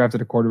hasn't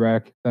drafted a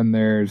quarterback. Then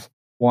there's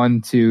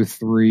 1, 2,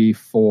 3,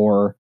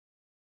 4,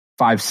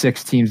 5,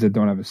 6 teams that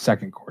don't have a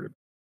second quarterback.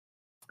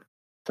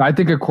 So I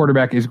think a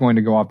quarterback is going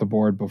to go off the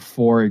board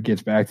before it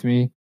gets back to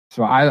me.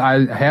 So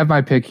I have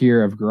my pick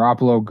here of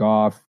Garoppolo,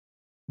 Goff,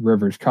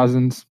 Rivers,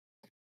 Cousins.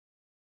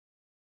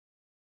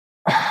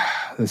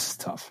 This is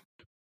tough.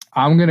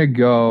 I'm going to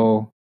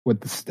go with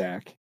the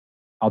stack.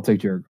 I'll take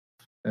Jared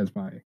Goff as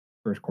my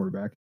first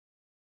quarterback.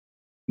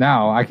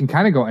 Now, I can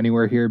kind of go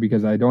anywhere here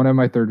because I don't have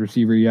my third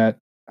receiver yet.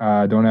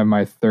 I don't have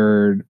my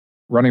third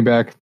running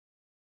back.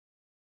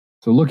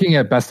 So looking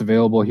at best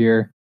available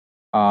here,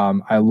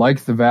 I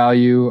like the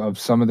value of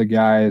some of the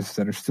guys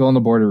that are still on the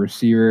board of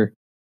receiver.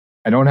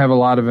 I don't have a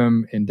lot of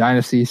them in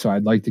Dynasty, so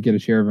I'd like to get a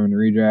share of them in the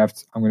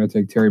redraft. I'm going to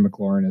take Terry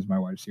McLaurin as my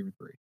wide receiver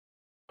 3.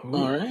 Ooh.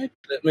 All right,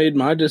 that made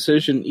my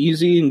decision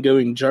easy, and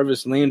going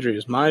Jarvis Landry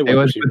as my wide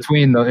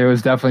receiver. It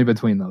was definitely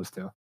between those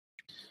two.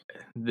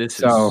 This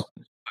is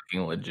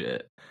fucking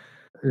legit.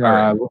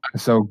 Right.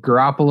 So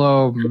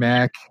Garoppolo,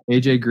 Mac,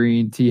 AJ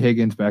Green, T.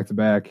 Higgins back to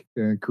back,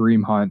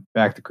 Kareem Hunt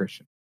back to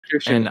Christian.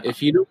 And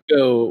if you don't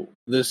go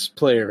this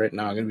player right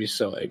now, I'm gonna be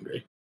so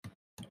angry.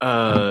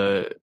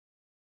 I'm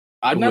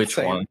not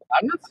saying.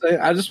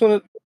 I just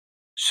want to.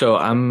 So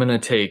I'm gonna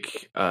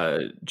take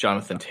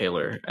Jonathan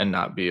Taylor and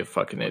not be a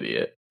fucking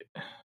idiot.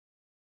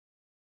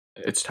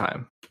 It's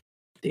time.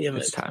 Damn it!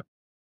 It's time.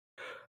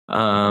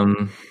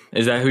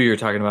 Is that who you're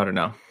talking about or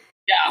no?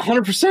 Yeah,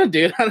 100%,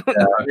 dude. I don't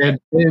know.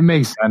 It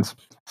makes sense.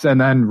 And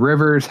then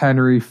Rivers,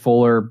 Henry,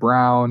 Fuller,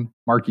 Brown,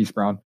 Marquise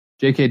Brown,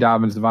 J.K.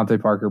 Dobbins,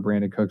 Devontae Parker,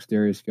 Brandon Cooks,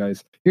 Darius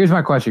Guys. Here's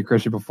my question,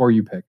 Christian, before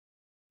you pick.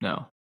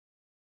 No.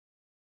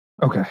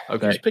 Okay.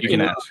 You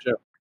can ask.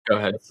 Go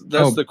ahead.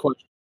 That's the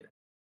question.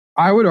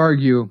 I would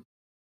argue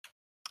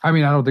I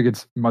mean, I don't think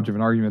it's much of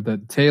an argument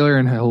that Taylor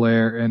and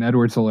Hilaire and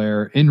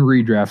Edwards-Hilaire in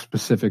redraft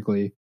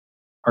specifically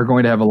are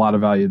going to have a lot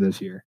of value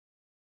this year.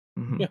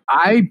 Mm-hmm.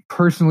 I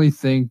personally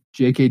think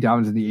J.K.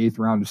 Dobbins in the 8th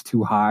round is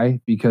too high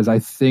because I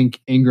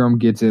think Ingram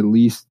gets at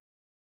least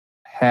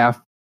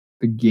half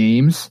the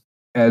games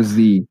as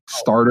the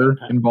starter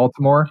in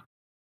Baltimore.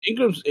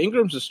 Ingram's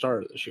a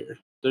starter this year.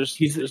 There's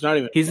not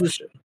even a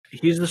question.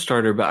 He's the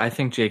starter, but I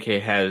think J.K.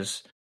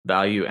 has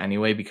value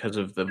anyway because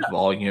of the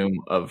volume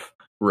of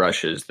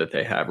rushes that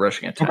they have,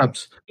 rushing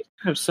attempts.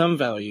 Have some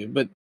value,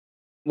 but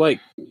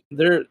like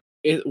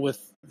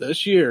with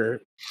this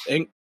year,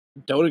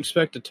 don't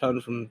expect a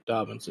ton from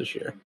Dobbins this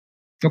year.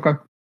 Okay.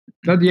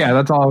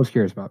 That's all I was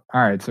curious about.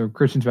 All right, so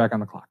Christian's back on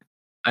the clock.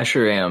 I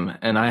sure am,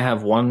 and I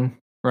have one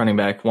running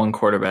back, one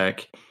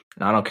quarterback,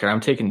 and I don't care. I'm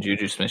taking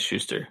Juju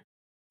Smith-Schuster.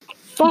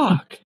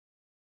 Fuck.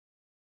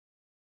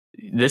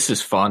 This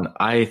is fun.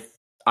 I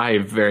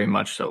very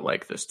much so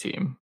like this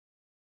team.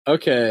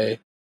 Okay.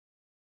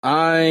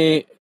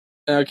 I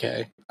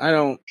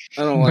don't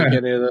like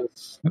any of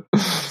this.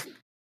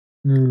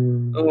 I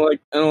don't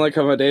like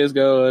how my day is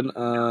going.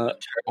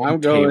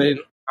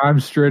 I'm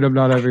straight up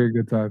not having a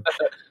good time.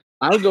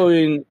 I'm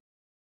going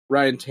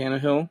Ryan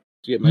Tannehill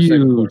to get my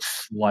second quarter.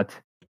 Slut.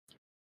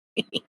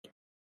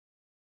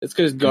 It's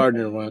because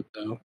Gardner went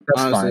though.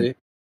 That's honestly,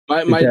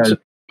 fine. my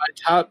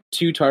top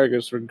 2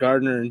 targets were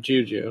Gardner and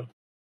Juju.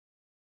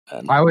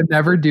 I would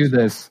never do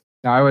this.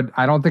 Now,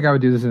 I don't think I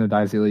would do this in a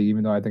dynasty league,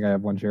 even though I think I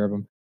have one share of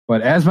them.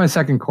 But as my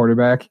second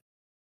quarterback,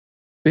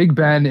 Big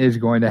Ben is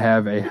going to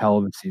have a hell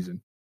of a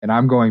season, and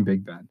I'm going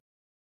Big Ben.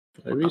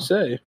 Whatever you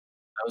say.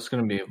 That was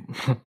going to be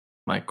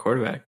my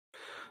quarterback.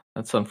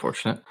 That's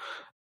unfortunate.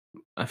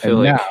 I feel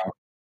like now,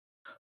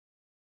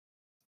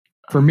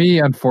 for me,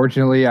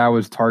 unfortunately, I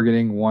was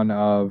targeting one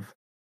of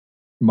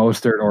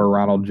Mostert or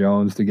Ronald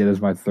Jones to get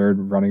as my third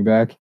running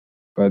back,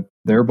 but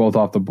they're both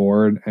off the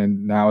board,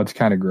 and now it's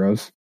kind of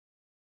gross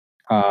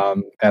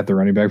at the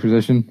running back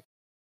position.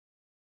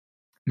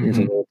 It's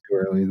a little too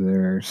early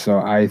there. So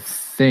I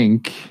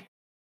think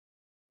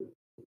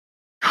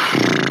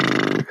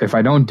if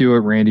I don't do it,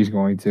 Randy's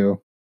going to.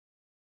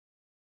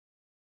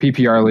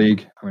 PPR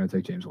league, I'm going to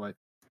take James White.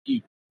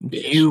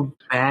 You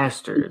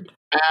bastard.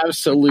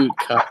 Absolute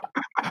cup.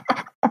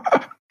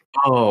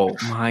 Oh,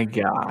 my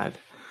God.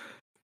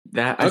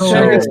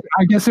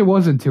 I guess it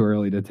wasn't too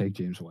early to take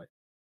James White.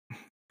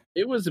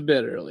 It was a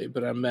bit early,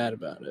 but I'm mad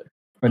about it.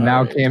 But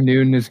now Cam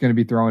Newton is going to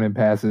be throwing in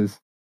passes.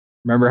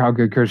 Remember how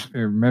good Christian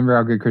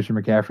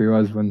McCaffrey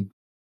was when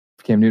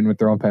Cam Newton would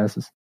throw in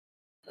passes?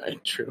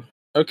 Right, true.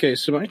 Okay,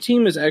 so my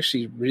team is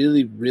actually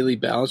really, really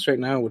balanced right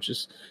now, which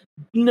is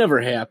never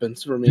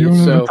happens for me.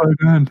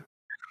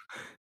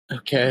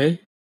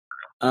 Okay.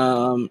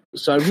 So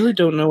I really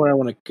don't know where I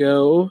want to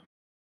go.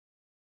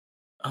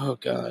 Oh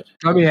God.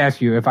 Let me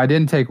ask you: if I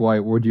didn't take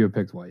White, would you have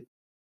picked White?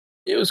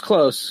 It was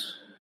close.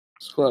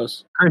 It's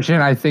close. Christian,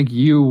 I think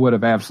you would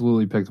have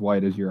absolutely picked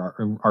White as your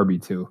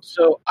RB2.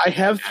 So I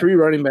have 3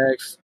 running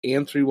backs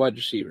and 3 wide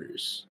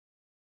receivers.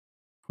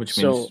 Which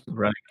means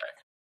running back.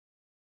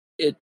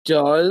 It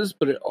does,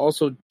 but it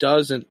also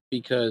doesn't,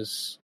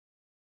 because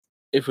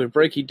if we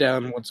break it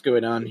down what's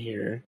going on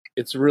here,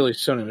 it's really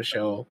Sony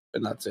Michel,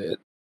 and that's it.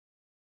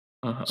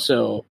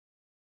 So,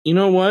 you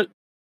know what?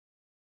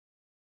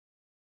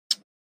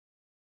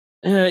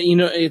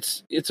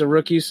 It's a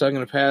rookie, so I'm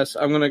gonna pass.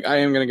 I am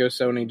gonna go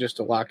Sony just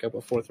to lock up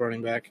a 4th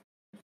running back.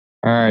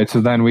 All right, so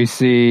then we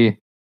see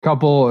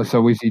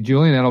we see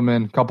Julian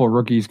Edelman, a couple of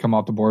rookies come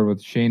off the board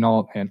with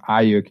Shenault and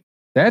Ayuk.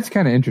 That's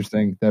kind of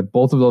interesting that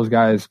both of those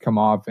guys come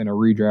off in a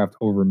redraft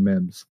over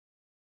Mims,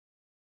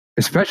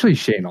 especially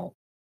Shenault.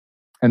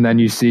 And then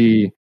you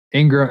see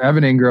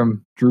Evan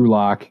Ingram, Drew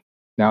Lock.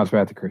 Now it's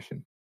back to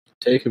Christian.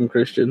 Take him,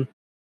 Christian.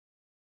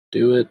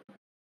 Do it.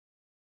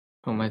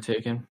 Who am I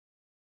taking?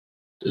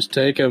 Just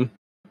take him.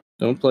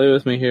 Don't play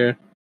with me here.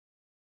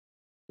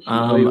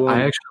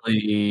 I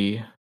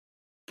actually...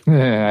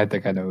 I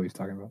think I know who he's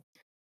talking about.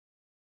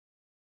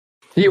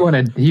 He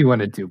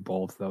wanna do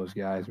both those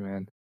guys,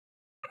 man.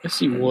 Yes,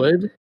 he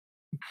would.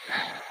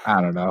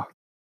 I don't know.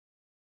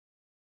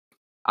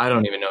 I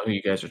don't even know who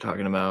you guys are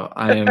talking about.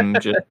 I am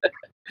just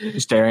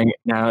staring.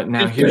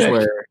 Now here's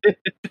where...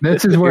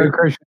 This is where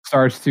Christian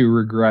starts to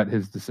regret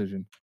his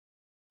decision.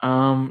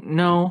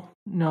 No,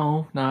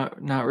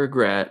 not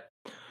regret.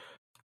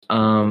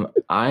 I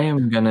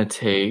am gonna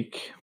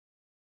take...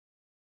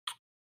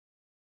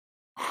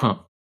 I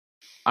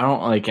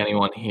don't like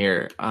anyone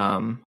here.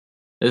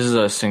 This is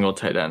a single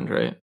tight end,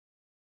 right?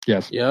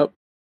 Yes. Yep.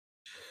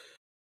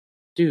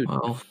 Dude.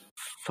 Well,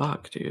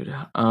 fuck, dude.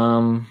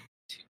 You're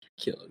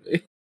killing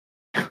me.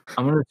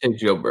 I'm gonna take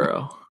Joe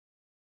Burrow.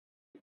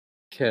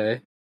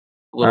 Okay.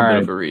 A little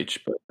bit of a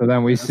reach, but so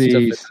then we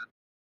see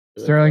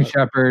Sterling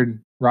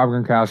Shepard, Rob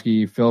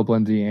Gronkowski, Philip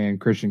Lindsay,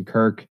 and Christian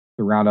Kirk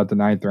to round out the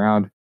 9th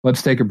round.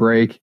 Let's take a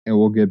break, and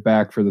we'll get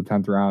back for the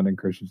 10th round and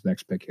Christian's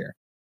next pick here.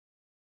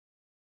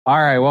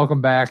 All right,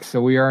 welcome back.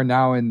 So we are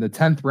now in the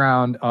 10th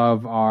round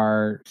of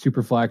our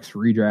Superflex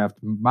redraft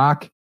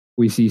mock.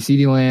 We see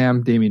CeeDee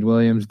Lamb, Damian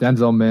Williams,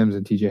 Denzel Mims,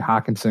 and TJ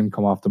Hawkinson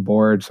come off the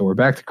board. So we're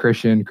back to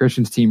Christian.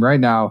 Christian's team right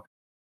now,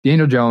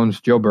 Daniel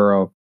Jones, Joe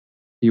Burrow.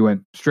 He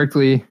went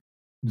strictly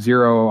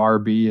 0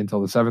 RB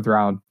until the 7th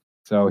round.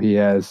 So he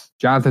has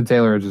Jonathan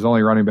Taylor as his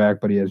only running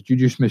back, but he has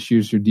Juju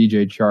Smith-Schuster,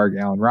 DJ Chark,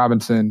 Allen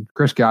Robinson,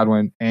 Chris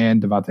Godwin,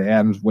 and Devontae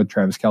Adams with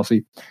Travis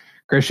Kelce.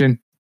 Christian,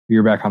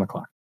 you're back on the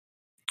clock.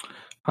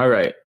 All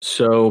right.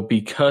 So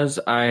because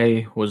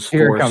I was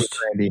Here comes forced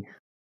Randy. to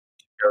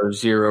go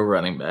 0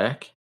 running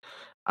back,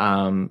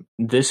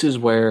 this is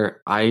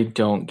where I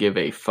don't give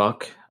a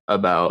fuck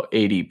about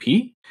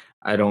ADP.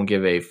 I don't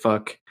give a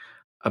fuck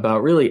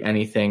about really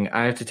anything.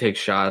 I have to take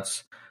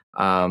shots.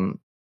 And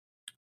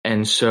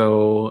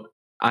so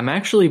I'm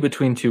actually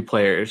between 2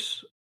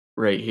 players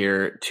right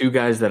here, 2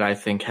 guys that I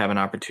think have an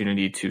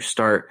opportunity to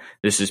start.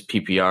 This is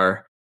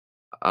PPR.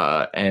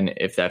 And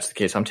if that's the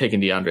case, I'm taking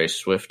DeAndre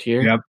Swift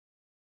here. Yep.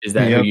 Is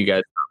that who you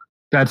guys?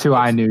 That's who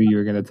I knew you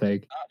were going to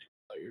take.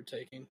 You're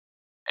taking.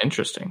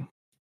 Interesting.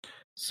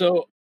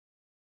 So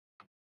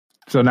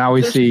now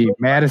we see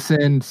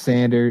Madison,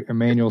 Sanders,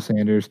 Emmanuel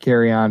Sanders,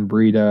 Kerryon,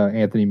 Breida,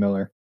 Anthony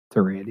Miller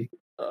to Randy.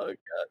 Oh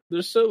God,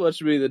 there's so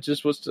much of me that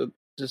just wants to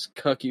just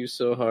cuck you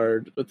so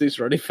hard with these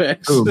running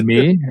backs. Who,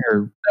 me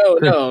or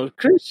no,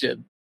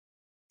 Christian,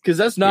 because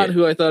that's not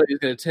who I thought he was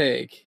going to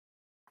take.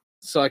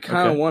 So I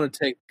kind of want to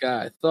take the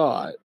guy I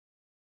thought,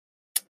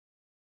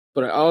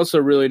 but I also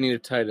really need a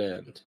tight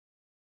end.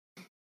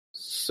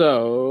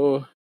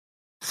 So,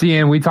 see,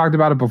 and we talked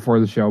about it before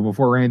the show.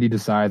 Before Randy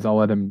decides, I'll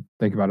let him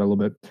think about it a little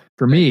bit.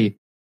 For me,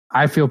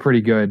 I feel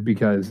pretty good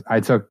because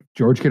I took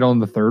George Kittle in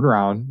the 3rd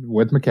round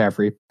with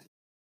McCaffrey.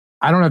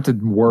 I don't have to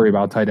worry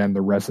about tight end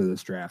the rest of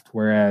this draft.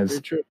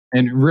 Whereas,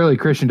 and really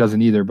Christian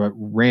doesn't either, but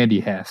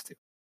Randy has to.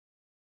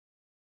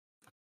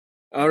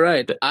 All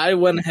right. I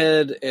went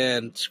ahead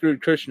and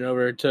screwed Christian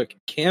over and took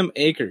Cam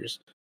Akers,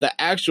 the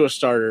actual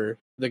starter,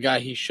 the guy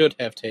he should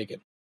have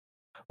taken.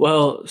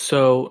 Well,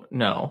 so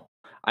no.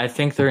 I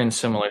think they're in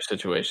similar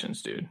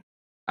situations, dude.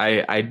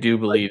 I do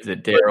believe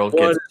that Darryl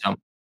gets some.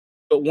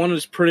 But one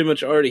is pretty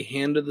much already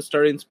handed the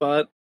starting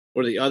spot,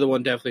 or the other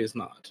one definitely is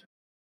not.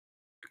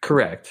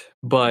 Correct.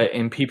 But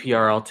in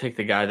PPR, I'll take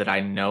the guy that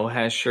I know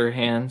has sure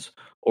hands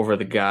over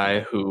the guy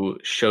who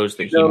shows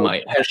that he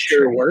might have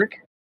sure work.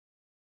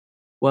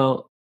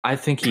 Well, I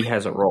think he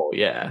has a role,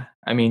 yeah.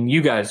 I mean,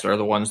 you guys are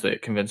the ones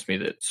that convinced me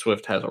that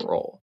Swift has a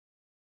role.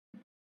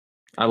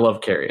 I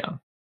love Kerryon.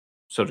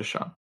 So does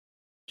Sean.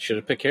 Should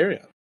have picked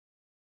Kerryon.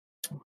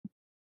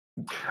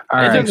 It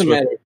doesn't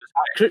matter.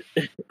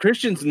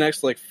 Christian's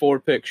next 4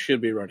 picks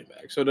should be running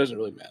back, so it doesn't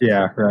really matter.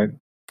 Yeah, right.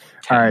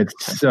 All right,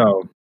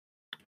 so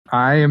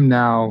I am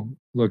now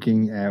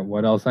looking at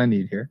what else I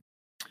need here.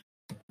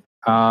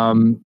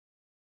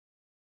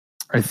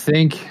 I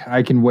think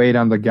I can wait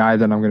on the guy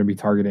that I'm going to be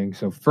targeting.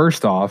 So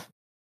first off,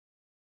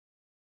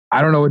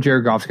 I don't know what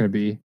Jared Goff's going to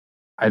be.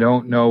 I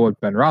don't know what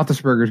Ben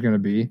Roethlisberger is going to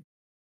be.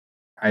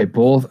 I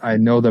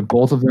know that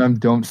both of them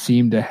don't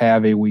seem to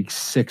have a week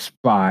 6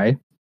 bye.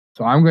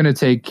 So I'm going to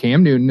take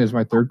Cam Newton as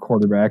my 3rd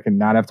quarterback and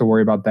not have to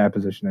worry about that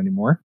position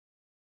anymore.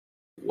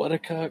 What a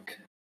cuck.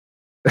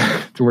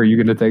 So where are you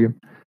going to take him?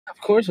 Of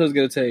course I was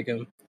going to take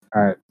him.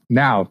 All right.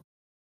 Now,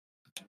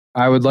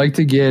 I would like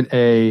to get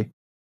a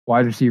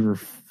wide receiver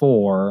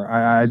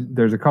 4.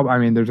 There's a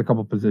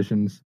couple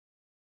positions.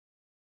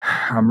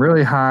 I'm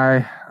really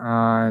high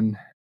on.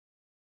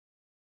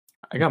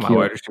 I got my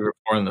wide receiver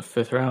 4 in the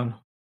 5th round.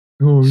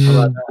 Oh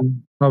yeah.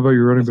 How about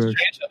your running back?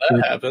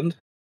 That happened.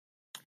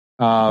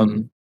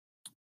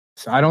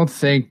 So I don't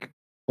think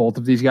both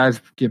of these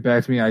guys get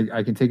back to me.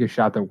 I can take a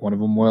shot that one of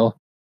them will.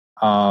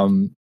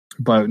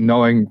 But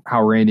knowing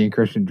how Randy and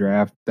Christian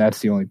draft, that's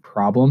the only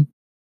problem.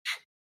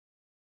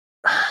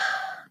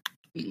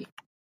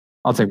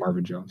 I'll take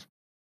Marvin Jones.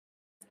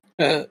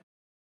 Good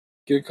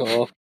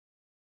call.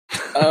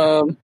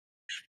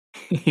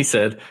 He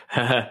said,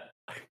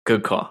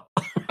 good call.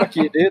 Fuck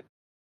you, dude.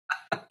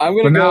 I'm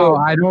gonna go.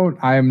 No,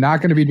 I am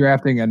not going to be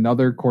drafting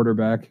another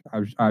quarterback.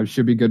 I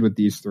should be good with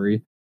these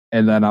 3,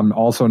 and then I'm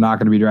also not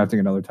going to be drafting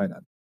another tight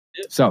end.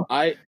 So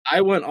I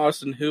went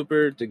Austin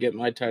Hooper to get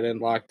my tight end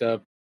locked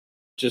up,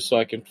 just so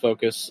I can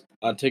focus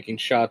on taking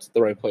shots at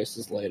the right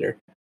places later.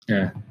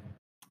 Yeah.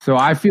 So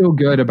I feel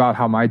good about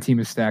how my team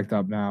is stacked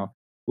up now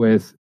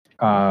with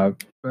my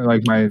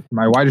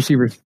wide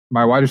receivers.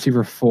 My wide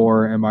receiver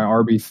 4 and my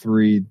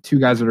RB3, 2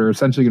 guys that are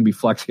essentially going to be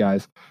flex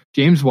guys.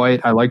 James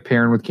White, I like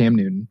pairing with Cam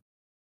Newton.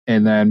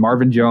 And then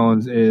Marvin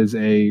Jones is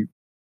a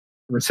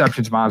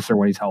receptions monster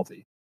when he's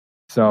healthy.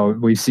 So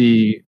we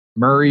see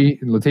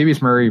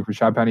Latavius Murray,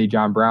 Rashad Penny,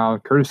 John Brown,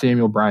 Curtis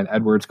Samuel, Brian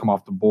Edwards come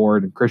off the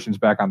board, and Christian's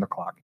back on the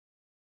clock.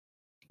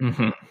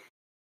 Mm-hmm.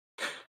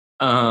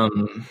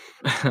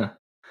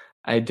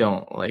 I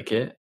don't like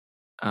it.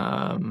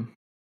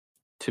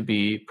 To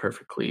be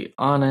perfectly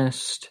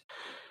honest.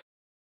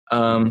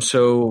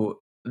 So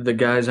the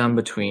guys I'm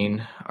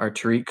between are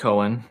Tariq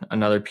Cohen,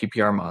 another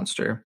PPR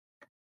monster,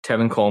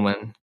 Tevin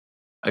Coleman,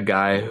 a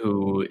guy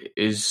who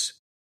is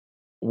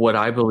what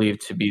I believe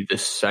to be the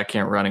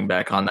second running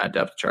back on that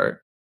depth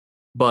chart,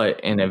 but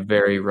in a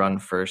very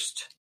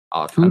run-first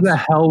offense. Who the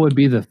hell would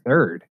be the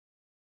third?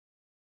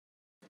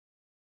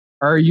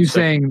 Or are you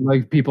saying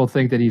like people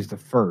think that he's the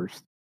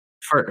first?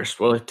 First.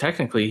 Well,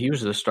 technically, he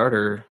was the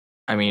starter.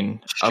 I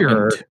mean,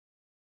 sure.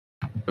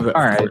 All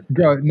right.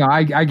 Go. No,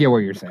 I get what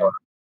you're saying.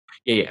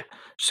 Yeah.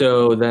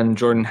 So then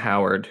Jordan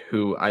Howard,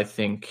 who I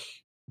think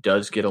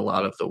does get a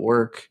lot of the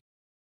work.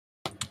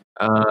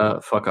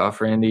 Fuck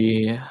off,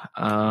 Randy.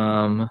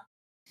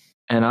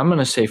 And I'm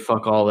gonna say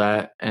fuck all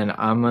that, and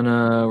I'm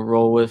gonna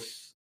roll with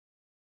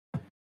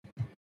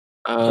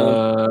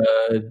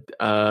Deontay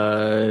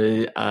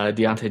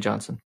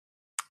Johnson.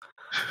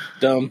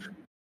 Dumb.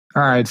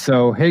 All right.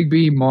 So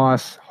Higbee,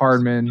 Moss,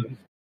 Hardman,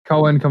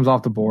 Cohen comes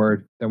off the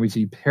board. Then we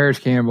see Harris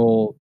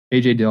Campbell,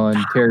 AJ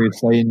Dillon, Terry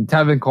Slayton,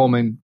 Tevin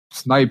Coleman,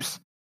 Snipes,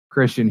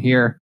 Christian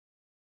here.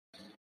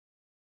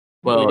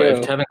 Well, if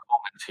Tevin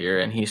Coleman's here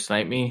and he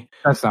sniped me,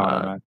 that's not what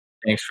I meant.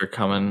 Thanks for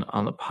coming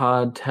on the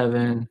pod,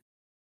 Tevin.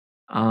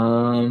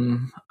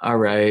 All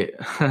right.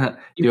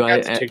 Do I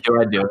take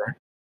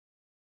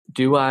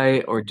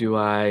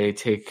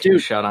a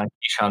shot on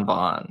Keyshawn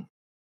Vaughn?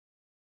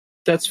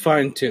 That's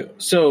fine too.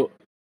 So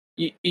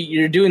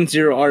you're doing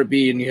 0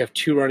 RB and you have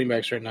 2 running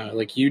backs right now.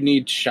 Like, you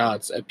need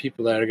shots at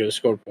people that are going to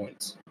score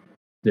points.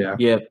 Yeah.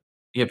 Yep.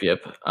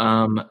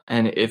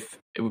 And if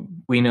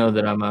we know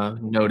that I'm a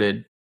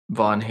noted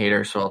Vaughn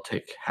hater, so I'll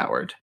take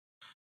Howard.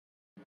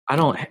 I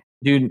don't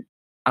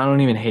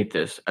even hate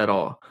this at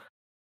all.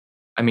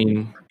 I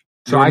mean,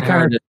 so I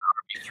kind of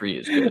RB3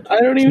 is good. I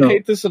don't even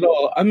hate this at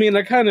all. I mean,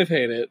 I kind of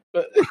hate it,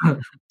 but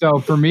so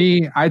for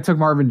me, I took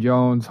Marvin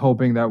Jones,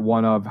 hoping that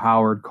one of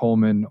Howard,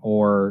 Coleman,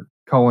 or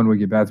Cohen would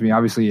get back to me.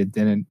 Obviously, it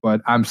didn't,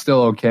 but I'm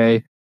still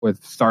okay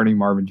with starting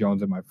Marvin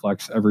Jones in my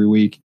flex every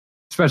week,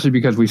 especially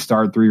because we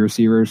start 3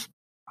 receivers.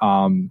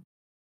 And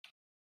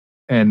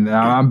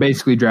I'm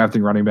basically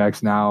drafting running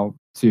backs now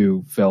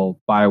to fill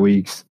bye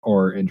weeks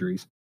or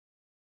injuries.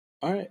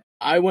 All right.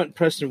 I went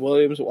Preston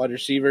Williams, wide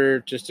receiver,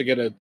 just to get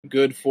a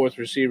good 4th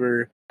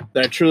receiver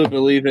that I truly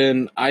believe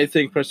in. I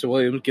think Preston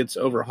Williams gets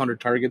over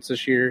 100 targets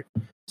this year.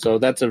 So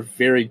that's a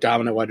very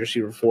dominant wide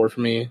receiver 4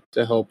 for me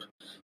to help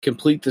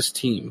complete this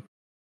team.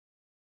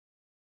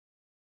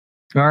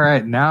 All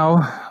right. Now.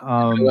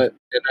 I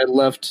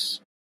left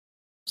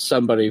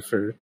somebody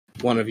for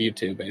one of you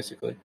two,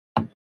 basically.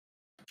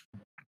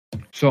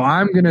 So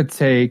I am gonna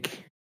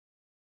take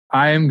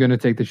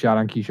the shot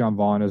on Keyshawn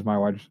Vaughn as my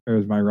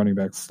running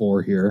back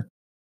 4 here,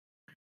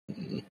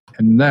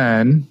 and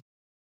then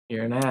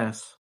you're an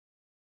ass.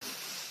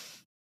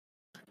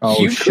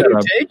 Oh, shut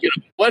up!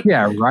 What?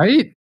 Yeah,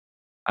 right.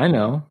 I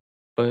know,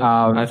 but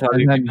I thought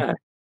he'd be back.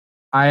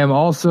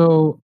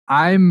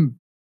 I'm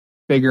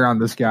bigger on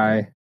this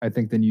guy, I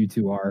think, than you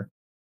two are,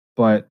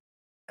 but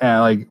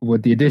like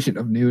with the addition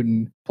of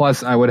Newton,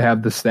 plus I would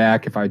have the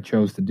stack if I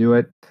chose to do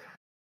it.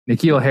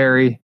 N'Keal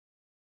Harry,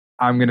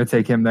 I'm going to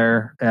take him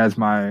there as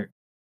my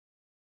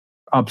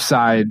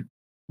upside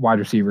wide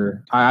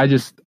receiver. I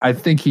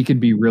think he could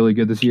be really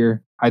good this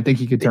year. I think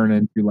he could turn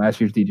into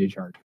last year's DJ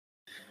Chark.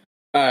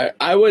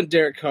 I went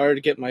Derek Carr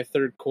to get my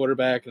 3rd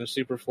quarterback in a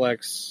super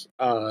flex.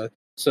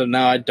 So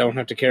now I don't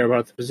have to care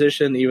about the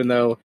position, even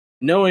though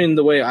knowing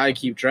the way I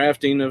keep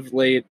drafting of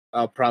late,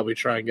 I'll probably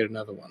try and get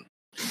another one.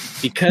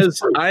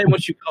 Because I am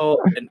what you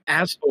call an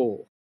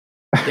asshole.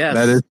 Yes.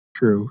 That is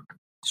true.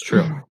 It's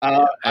true.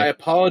 I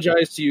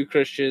apologize to you,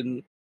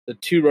 Christian. The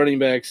 2 running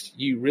backs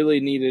you really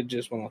needed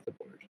just went off the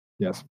board.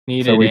 Yes.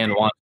 And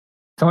one.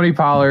 Tony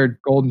Pollard,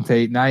 Golden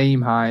Tate,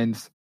 Nyheim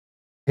Hines,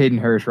 Hayden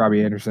Hurst,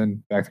 Robbie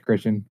Anderson, back to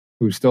Christian,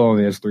 who still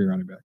only has 3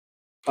 running backs.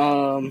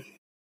 I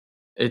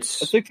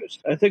think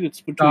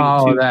it's between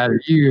the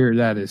 2.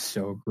 That is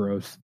so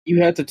gross.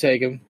 You had to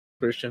take him,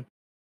 Christian.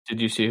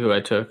 Did you see who I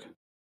took?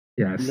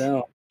 Yes.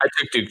 No. I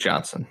took Duke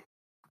Johnson.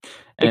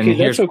 And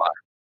here's why.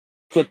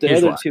 But the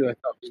other 2 I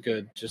thought was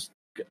good. Just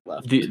get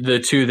left. The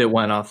 2 that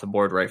went off the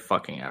board right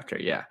fucking after,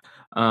 yeah.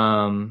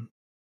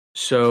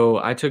 So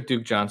I took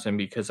Duke Johnson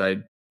because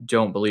I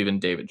don't believe in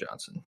David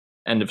Johnson.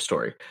 End of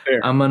story.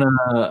 Fair. I'm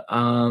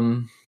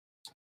gonna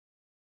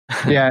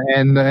yeah,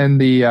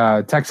 and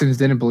the Texans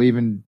didn't believe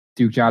in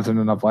Duke Johnson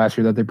enough last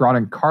year that they brought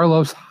in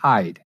Carlos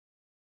Hyde.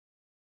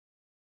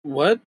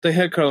 What? They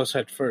had Carlos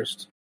Hyde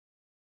first.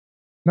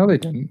 No, they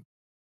didn't.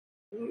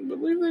 I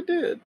believe they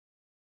did.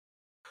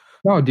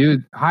 No,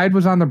 dude. Hyde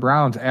was on the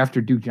Browns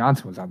after Duke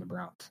Johnson was on the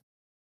Browns.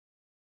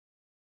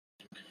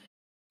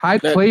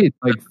 Hyde played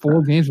like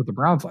 4 games with the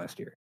Browns last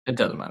year. It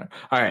doesn't matter.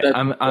 All right.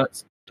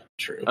 That's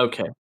true.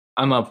 Okay.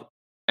 I'm up.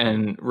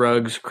 And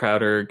Ruggs,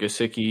 Crowder,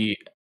 Gesicki,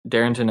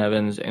 Darrington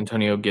Evans,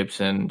 Antonio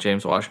Gibson,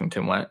 James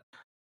Washington went.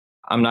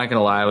 I'm not going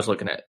to lie. I was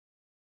looking at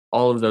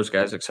all of those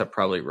guys except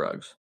probably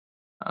Ruggs.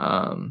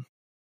 But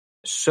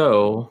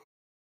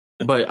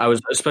I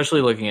was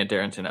especially looking at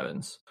Darrington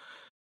Evans.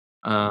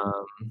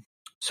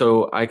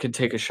 So I could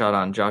take a shot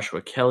on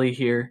Joshua Kelly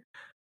here,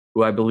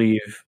 who I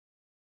believe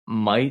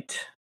might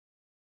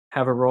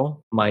have a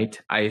role.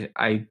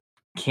 I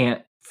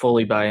can't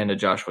fully buy into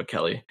Joshua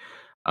Kelly.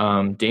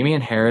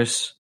 Damian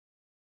Harris,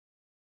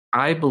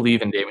 I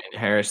believe in Damian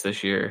Harris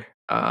this year.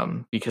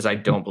 because I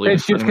don't believe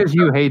It's just because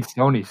you hate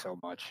Stoney so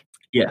much.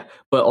 Yeah,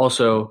 but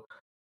also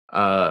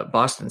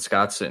Boston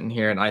Scott's sitting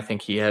here, and I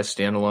think he has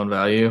standalone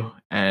value.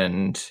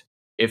 And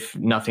if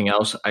nothing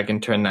else, I can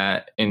turn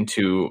that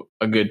into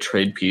a good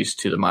trade piece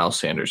to the Miles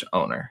Sanders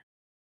owner.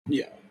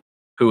 Yeah.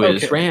 Who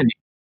is Randy.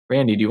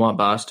 Randy, do you want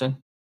Boston?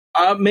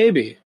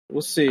 Maybe.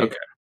 We'll see. Okay.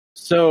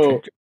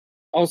 So,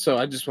 also,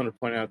 I just want to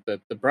point out that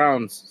the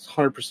Browns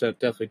 100%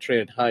 definitely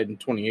traded Hyde in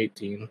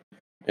 2018.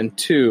 And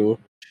 2,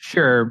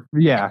 sure,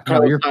 yeah.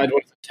 Carlos Hyde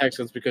went to the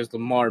Texans because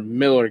Lamar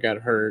Miller got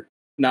hurt,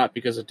 not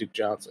because of Duke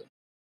Johnson.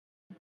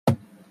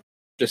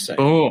 Just saying.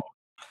 Boom.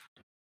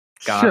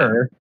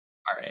 Sure.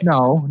 All right.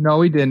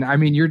 No, he didn't. I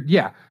mean,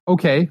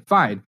 okay,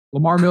 fine.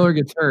 Lamar Miller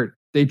gets hurt.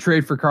 They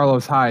trade for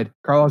Carlos Hyde.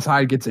 Carlos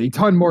Hyde gets a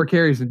ton more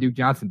carries than Duke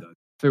Johnson does.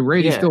 So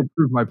Randy still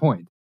proved my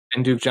point.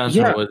 And Duke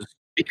Johnson was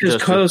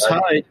because Carlos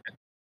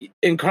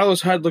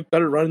Hyde looked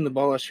better running the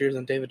ball last year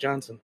than David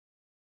Johnson.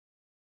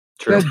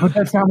 True. But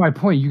that's not my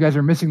point. You guys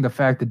are missing the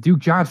fact that Duke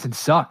Johnson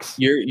sucks.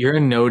 You're a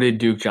noted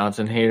Duke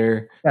Johnson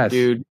hater,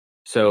 dude.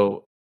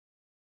 So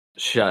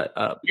shut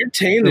up. You're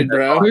tainted,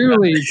 bro.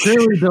 Clearly,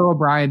 Bill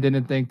O'Brien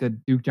didn't think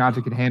that Duke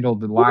Johnson could handle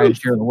the lion's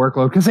share of the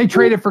workload because they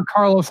traded for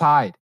Carlos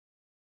Hyde.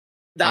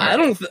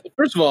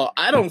 First of all,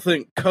 I don't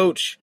think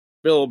Coach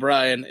Bill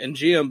O'Brien and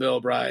GM Bill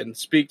O'Brien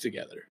speak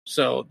together,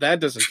 so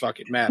that doesn't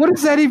fucking matter. What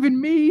does that even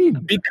mean?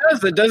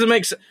 Because it doesn't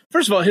make sense.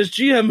 First of all, his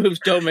GM moves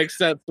don't make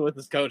sense with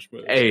his coach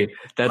moves. Hey,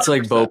 that's 100%.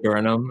 Like Bo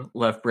Burnham,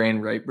 left brain,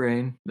 right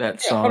brain. That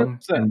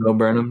song, and Bo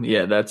Burnham.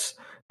 Yeah, that's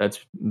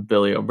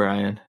Billy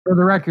O'Brien. For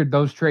the record,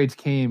 those trades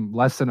came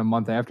less than a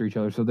month after each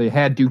other, so they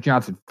had Duke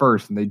Johnson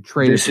first, and they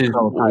traded. This is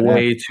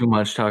way too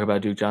much talk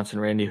about Duke Johnson,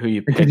 Randy. Who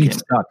you picking? Because he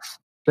sucks.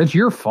 That's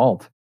your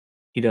fault.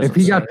 He doesn't. If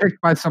he got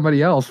picked by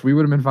somebody else, we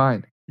would have been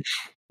fine.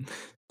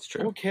 It's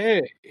true.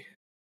 Okay.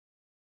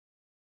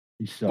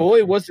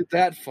 Boy, was it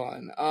that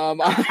fun.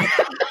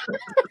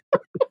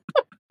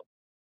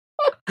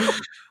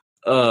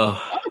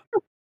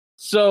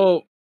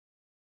 So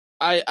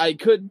I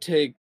could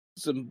take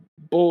some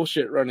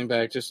bullshit running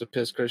back just to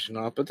piss Christian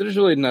off, but there's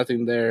really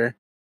nothing there.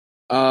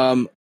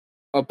 A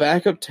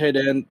backup tight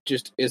end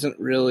just isn't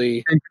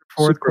really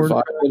super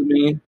viable to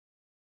me.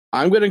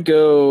 I'm gonna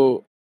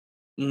go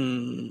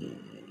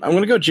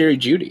Jerry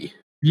Jeudy.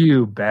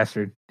 You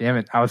bastard! Damn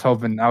it! I was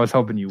hoping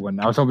you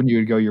wouldn't. I was hoping you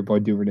would go your boy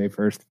Duvernay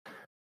first.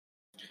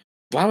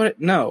 Why would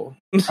no?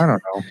 I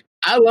don't know.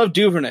 I love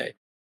Duvernay.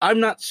 I'm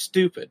not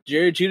stupid.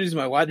 Jerry Jeudy's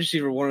my wide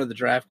receiver one of the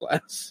draft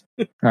class.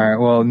 All right.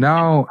 Well,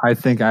 now I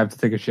think I have to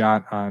take a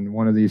shot on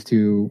one of these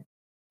two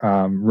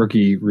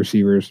rookie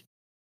receivers,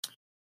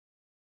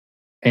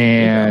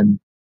 and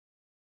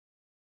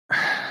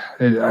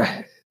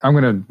I'm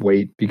gonna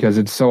wait because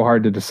it's so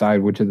hard to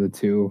decide which of the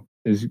two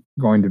is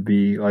going to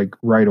be like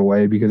right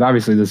away, because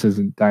obviously this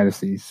isn't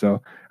dynasty,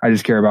 so I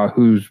just care about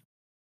who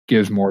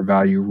gives more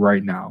value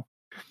right now.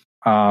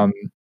 I'm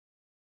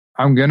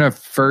gonna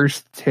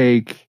first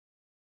take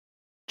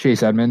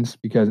Chase Edmonds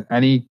because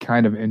any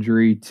kind of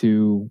injury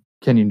to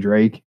Kenyon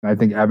Drake, I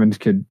think Evans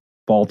could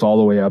vault all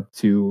the way up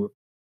to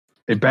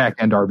a back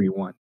end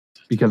RB1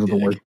 because of the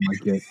work he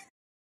might get.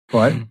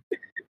 But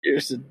you're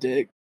a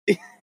dick.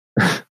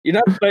 You're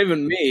not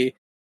blaming me.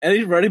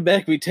 Any running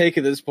back we take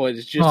at this point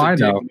is just a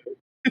dick move.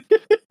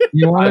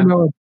 You want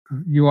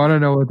to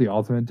know what the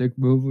ultimate dick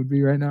move would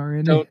be right now,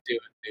 Randy? Don't do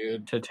it,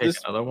 dude. To take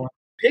another one?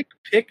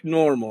 Pick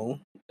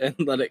normal and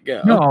let it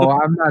go. No,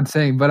 I'm not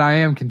saying, but I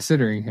am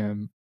considering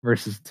him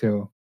versus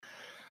 2.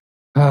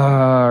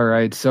 All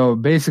right. So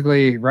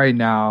basically right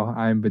now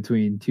I'm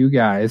between 2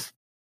 guys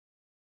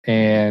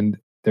and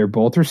they're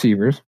both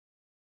receivers,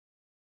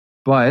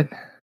 but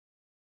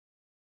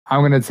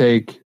I'm going to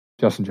take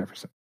Justin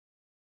Jefferson.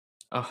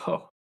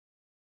 Oh,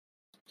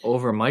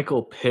 over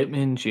Michael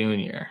Pittman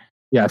Jr.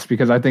 Yes,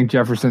 because I think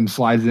Jefferson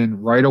slides in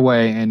right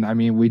away. And I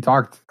mean,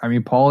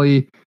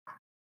 Paulie,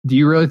 do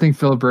you really think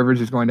Phillip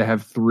Rivers is going to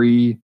have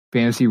 3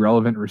 fantasy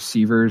relevant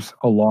receivers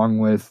along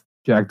with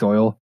Jack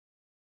Doyle?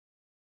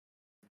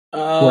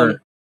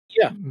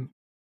 Yeah.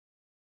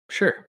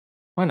 Sure.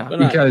 Why not?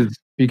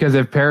 Because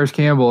if Paris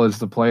Campbell is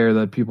the player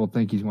that people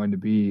think he's going to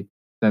be,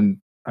 then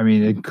I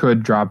mean, it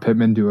could drop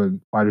Pittman to a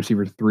wide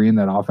receiver 3 in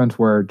that offense,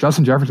 where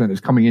Justin Jefferson is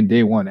coming in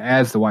day 1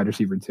 as the wide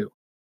receiver 2.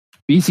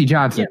 BC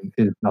Johnson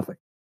is nothing.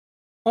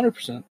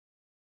 100%.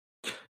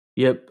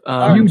 Yep.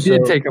 You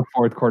did take a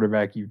 4th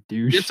quarterback, you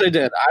douche. Yes, I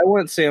did. I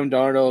went Sam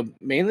Darnold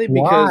mainly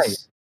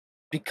because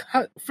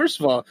first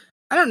of all,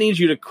 I don't need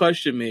you to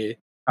question me.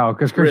 Oh,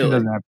 because Christian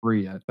doesn't have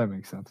 3 yet. That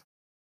makes sense.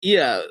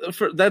 Yeah,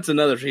 that's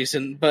another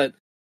reason. But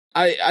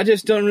I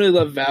just don't really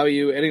love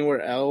value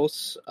anywhere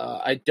else.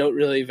 I don't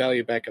really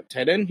value backup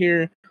tight end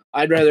here.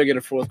 I'd rather get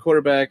a 4th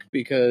quarterback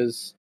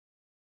because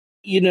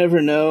you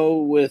never know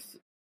with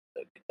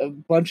a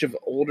bunch of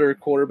older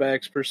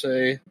quarterbacks per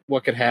se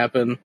what could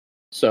happen.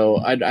 So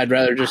I'd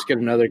rather just get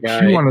another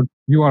guy.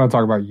 You want to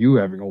talk about you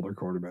having older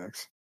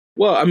quarterbacks?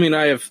 Well, I mean,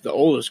 I have the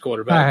oldest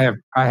quarterback.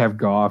 I have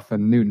Goff,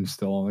 and Newton's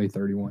still only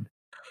 31.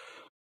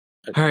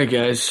 All right,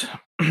 guys.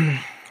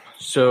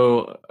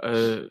 So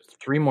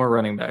 3 more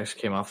running backs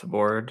came off the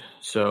board.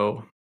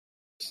 So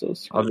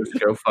I'll just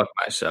go fuck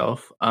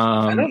myself.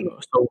 I don't know.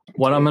 So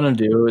what I'm gonna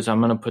do is I'm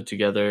gonna put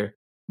together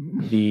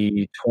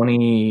the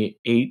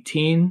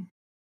 2018.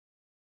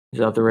 Is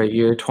that the right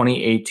year?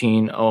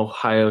 2018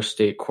 Ohio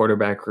State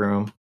quarterback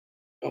room.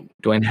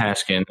 Dwayne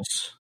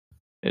Haskins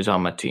is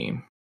on my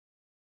team.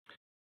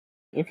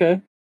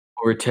 Okay.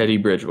 Or Teddy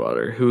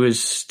Bridgewater, who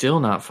is still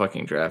not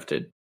fucking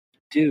drafted.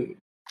 Dude.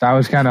 I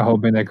was kind of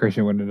hoping that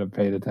Christian wouldn't have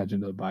paid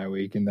attention to the bye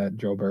week and that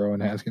Joe Burrow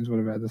and Haskins would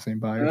have had the same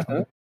bye or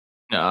something.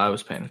 No, I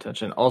was paying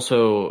attention.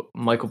 Also,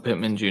 Michael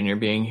Pittman Jr.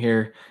 being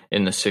here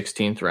in the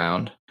 16th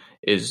round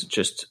is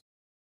just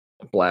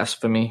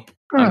blasphemy.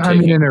 I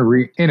mean, in a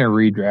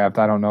redraft,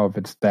 I don't know if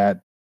it's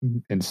that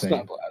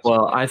insane.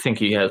 Well, I think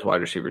he has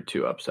wide receiver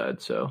 2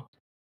 upside, so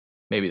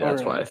maybe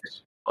that's why I think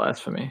it's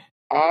blasphemy.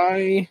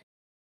 I'm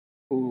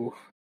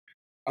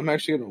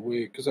actually going to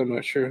wait because I'm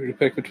not sure who to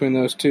pick between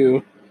those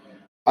two.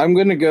 I'm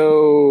going to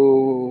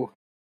go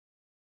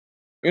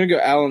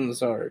Alan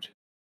Lazard.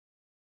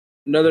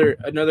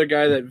 Another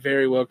guy that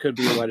very well could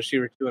be a wide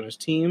receiver 2 on his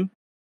team.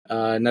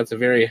 And that's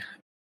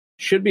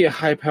should be a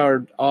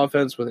high-powered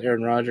offense with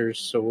Aaron Rodgers,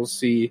 so we'll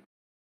see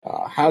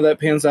how that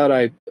pans out.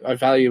 I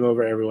value him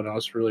over everyone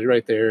else, really,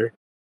 right there.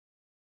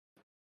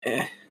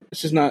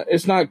 It's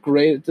not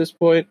great at this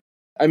point.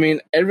 I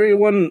mean,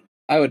 everyone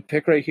I would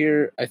pick right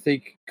here, I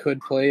think,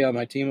 could play on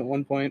my team at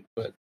one point,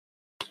 but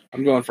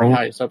I'm going for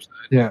highest upside.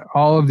 Yeah,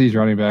 all of these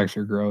running backs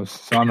are gross,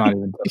 so I'm not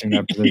even touching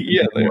that position.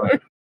 Yeah, anymore.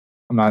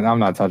 They are. I'm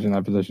not touching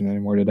that position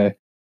anymore today.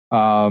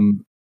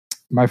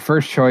 My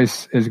first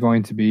choice is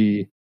going to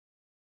be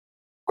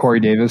Corey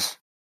Davis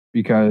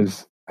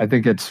because I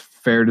think it's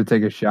fair to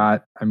take a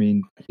shot. I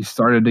mean, he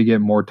started to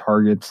get more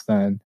targets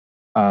than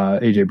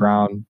AJ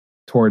Brown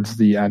towards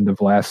the end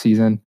of last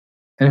season,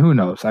 and who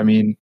knows? I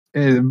mean,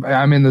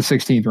 I'm in the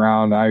 16th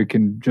round. I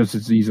can just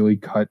as easily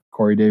cut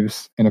Corey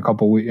Davis in a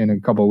couple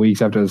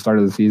weeks after the start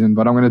of the season.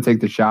 But I'm going to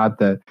take the shot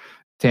that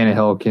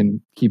Tannehill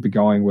can keep it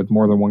going with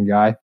more than one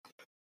guy.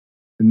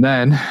 And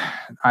then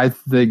I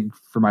think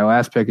for my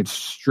last pick, it's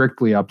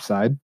strictly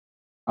upside.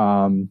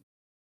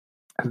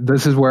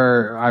 This is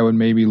where I would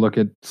maybe look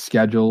at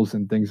schedules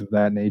and things of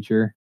that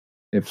nature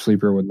if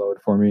Sleeper would load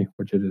for me,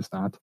 which it is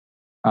not.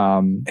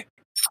 Hi,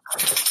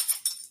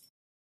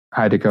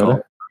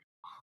 Dakota.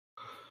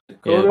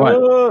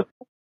 Dakota.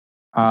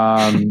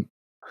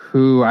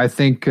 Who I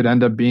think could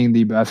end up being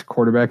the best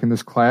quarterback in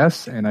this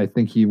class, and I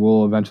think he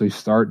will eventually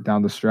start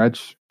down the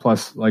stretch.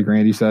 Plus, like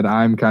Randy said,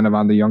 I'm kind of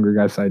on the younger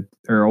guy side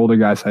or older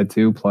guy side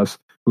too. Plus,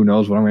 who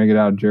knows what I'm going to get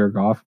out of Jared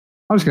Goff.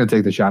 I'm just going to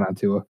take the shot on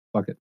Tua.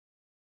 Fuck it.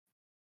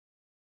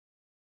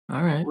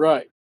 All right.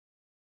 Right.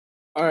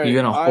 You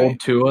going to hold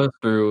Tua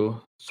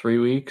through 3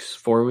 weeks,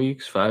 4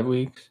 weeks, 5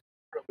 weeks?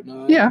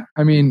 Yeah.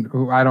 I mean,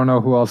 I don't know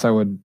who else I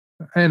would.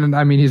 And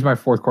I mean, he's my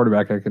fourth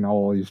quarterback. I can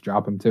always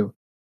drop him too.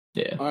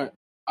 Yeah. All right.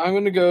 I'm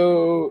going to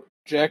go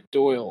Jack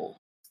Doyle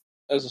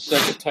as a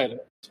second tight end.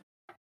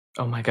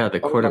 Oh my God, the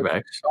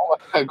quarterbacks. Oh my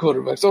God,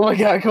 quarterbacks.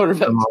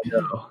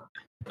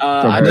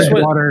 I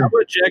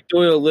went Jack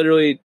Doyle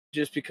literally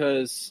just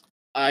because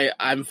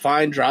I'm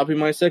fine dropping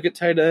my second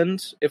tight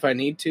end if I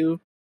need to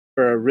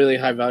for a really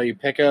high value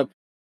pickup.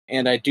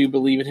 And I do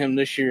believe in him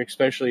this year,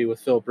 especially with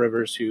Philip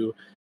Rivers, who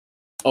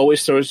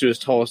always throws to his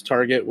tallest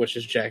target, which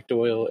is Jack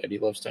Doyle, and he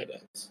loves tight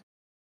ends.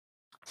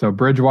 So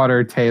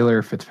Bridgewater,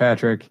 Taylor,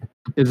 Fitzpatrick,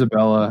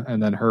 Isabella,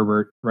 and then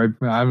Herbert. Right?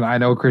 I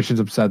know Christian's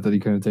upset that he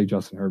couldn't take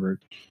Justin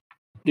Herbert.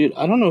 Dude,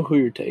 I don't know who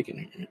you're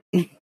taking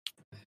here.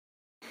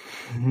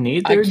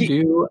 Neither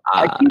do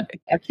I.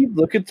 I keep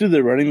looking through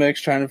the running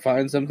backs trying to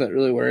find something that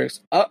really works.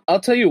 I'll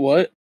tell you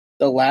what.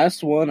 The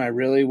last one I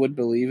really would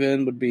believe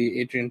in would be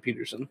Adrian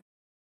Peterson.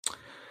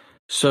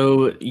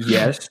 So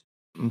yes,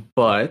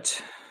 but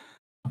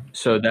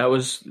so that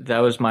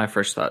was my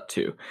first thought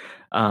too.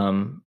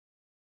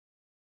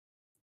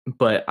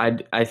 But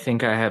I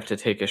think I have to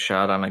take a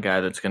shot on a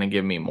guy that's going to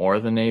give me more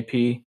than AP,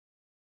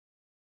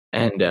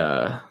 and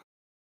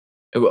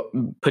it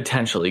will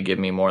potentially give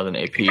me more than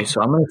AP.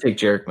 So I'm going to take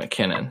Jerick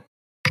McKinnon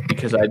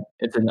because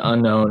it's an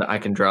unknown. I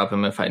can drop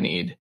him if I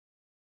need,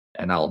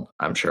 and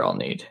I'm sure I'll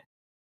need.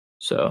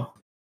 So,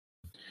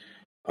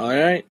 all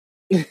right.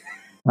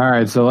 All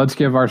right, so let's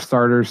give our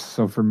starters.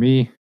 So for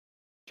me,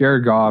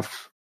 Jared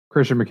Goff,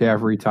 Christian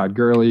McCaffrey, Todd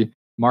Gurley,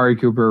 Mari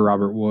Cooper,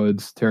 Robert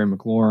Woods, Terry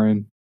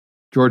McLaurin,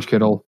 George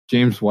Kittle,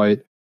 James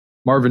White,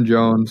 Marvin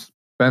Jones,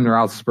 Ben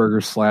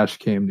Roethlisberger /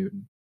 Cam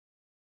Newton.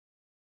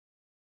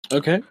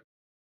 Okay.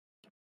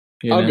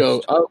 I'll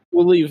go.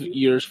 We'll leave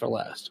yours for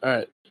last. All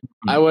right.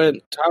 I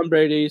went Tom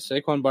Brady,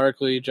 Saquon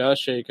Barkley,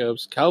 Josh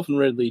Jacobs, Calvin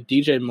Ridley,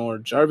 DJ Moore,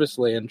 Jarvis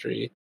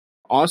Landry,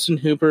 Austin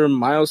Hooper,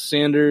 Miles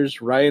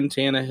Sanders, Ryan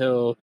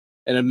Tannehill,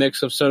 and a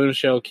mix of Sony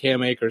Michel,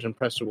 Cam Akers, and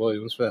Preston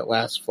Williams for that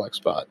last flex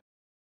spot.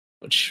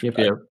 Which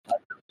I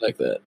like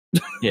that.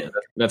 Yeah,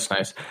 that's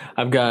nice.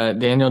 I've got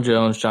Daniel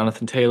Jones,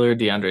 Jonathan Taylor,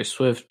 DeAndre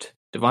Swift,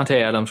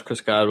 Devontae Adams,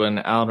 Chris Godwin,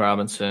 Allen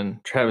Robinson,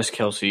 Travis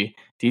Kelce,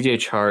 DJ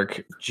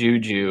Chark,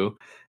 Juju,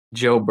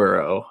 Joe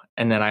Burrow,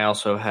 and then I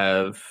also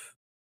have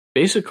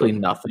basically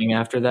nothing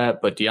after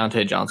that, but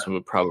Deontay Johnson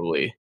would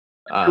probably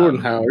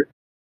Jordan Howard.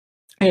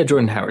 Yeah,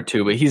 Jordan Howard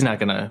too, but he's not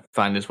going to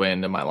find his way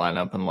into my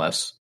lineup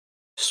unless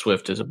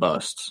Swift is a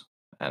bust.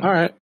 And all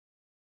right.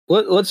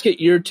 Let's get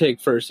your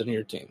take first on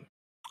your team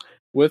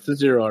with the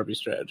 0 RB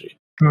strategy.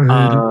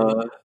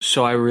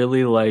 So I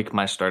really like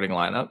my starting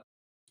lineup.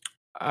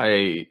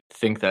 I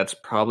think that's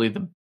probably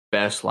the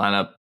best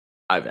lineup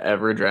I've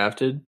ever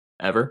drafted,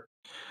 ever.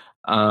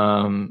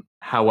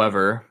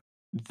 However,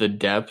 the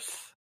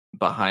depth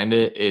behind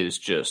it is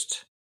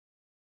just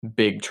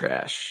big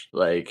trash.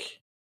 Like,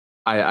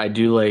 I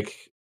do like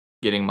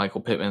getting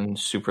Michael Pittman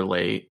super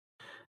late.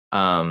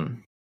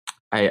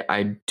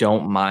 I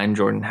don't mind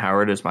Jordan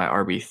Howard as my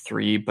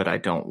RB3, but I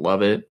don't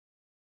love it.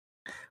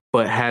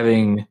 But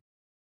having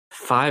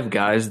 5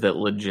 guys that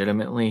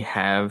legitimately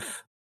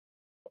have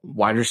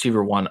wide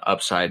receiver 1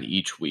 upside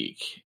each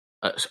week,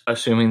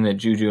 assuming that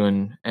Juju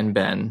and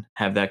Ben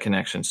have that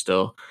connection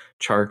still,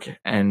 Chark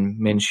and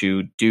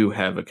Minshew do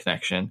have a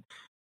connection.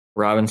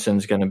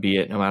 Robinson's going to be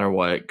it no matter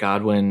what.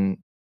 Godwin,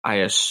 I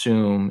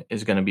assume,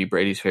 is going to be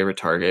Brady's favorite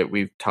target.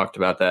 We've talked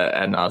about that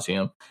ad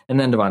nauseum. And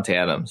then Devontae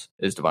Adams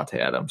is Devontae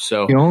Adams.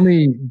 So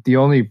the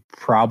only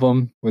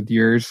problem with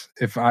yours,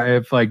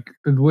 I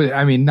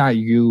mean, not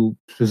you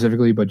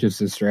specifically, but just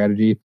the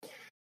strategy,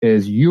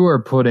 is you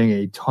are putting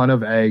a ton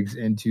of eggs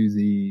into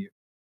the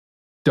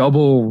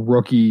double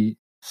rookie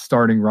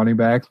starting running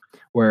back,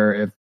 where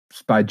if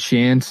by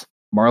chance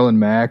Marlon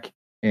Mack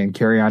and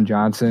Kerryon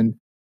Johnson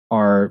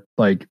are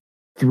like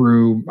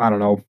through, I don't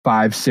know,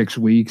 5-6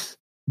 weeks,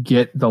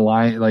 get the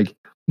line, like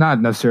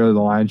not necessarily the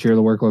lion's share of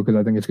the workload, because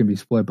I think it's going to be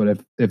split. But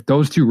if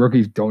those 2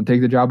 rookies don't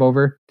take the job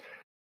over,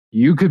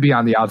 you could be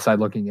on the outside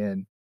looking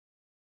in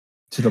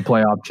to the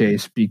playoff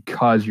chase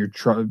because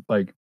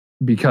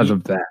because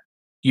of that.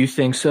 You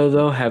think so,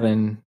 though,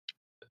 having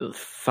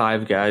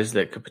 5 guys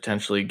that could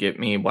potentially get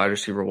me wide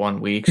receiver 1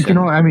 weeks?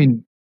 I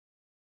mean,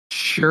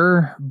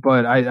 sure,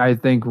 but I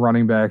think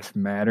running backs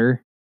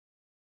matter.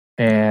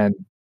 And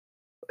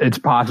it's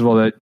possible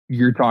that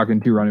you're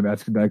talking 2 running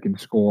backs that can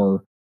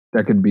score,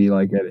 that could be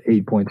like at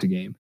 8 points a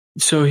game.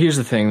 So here's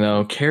the thing,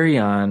 though.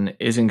 Kerryon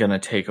isn't going to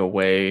take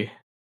away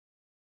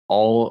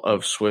all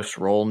of Swift's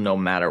role no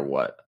matter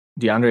what.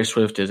 DeAndre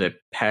Swift is a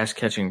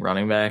pass-catching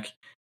running back,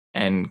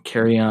 and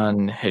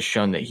Kerryon has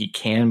shown that he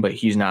can, but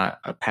he's not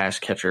a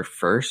pass-catcher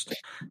first.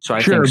 So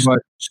I think but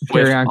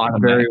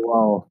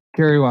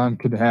Kerryon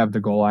could have the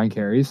goal line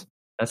carries.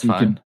 That's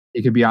fine.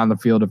 He could be on the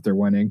field if they're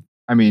winning.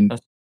 I mean,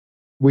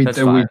 we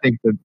think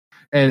that,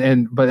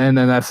 and then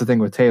that's the thing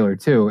with Taylor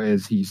too,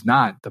 is he's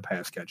not the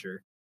pass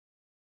catcher.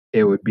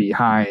 It would be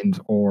Hines,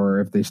 or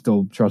if they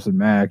still trusted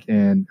Mac,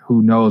 and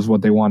who knows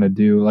what they want to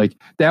do. Like,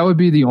 that would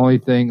be the only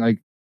thing. Like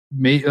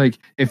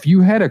if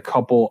you had a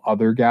couple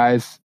other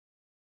guys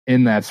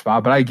in that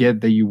spot, but I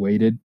get that you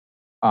waited.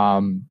 Yeah.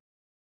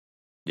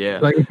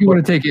 Like if you would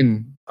have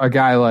taken a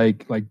guy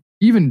like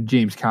even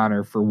James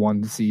Conner for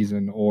 1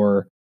 season,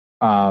 or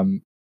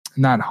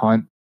not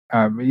Hunt,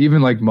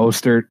 even like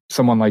Mostert,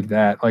 someone like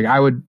that. Like I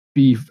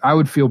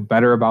would feel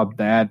better about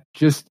that.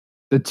 Just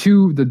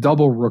the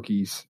double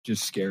rookies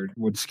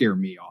would scare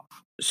me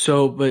off.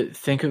 So, but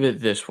think of it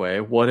this way.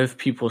 What if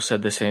people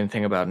said the same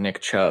thing about Nick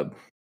Chubb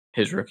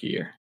his rookie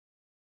year?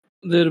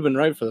 They'd have been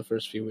right for the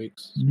first few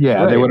weeks.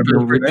 Yeah, they would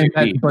have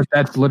been. But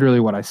that's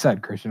literally what I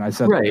said, Christian. I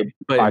said right,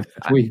 but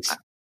 5-6 weeks.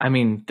 I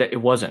mean,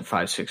 it wasn't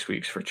 5-6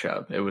 weeks for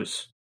Chubb. It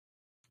was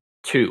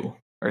 2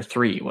 or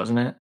 3,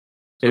 wasn't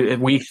it?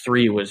 Week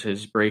 3 was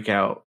his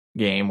breakout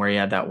game where he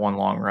had that one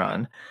long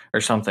run or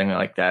something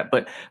like that.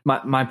 But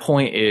my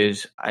point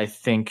is, I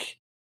think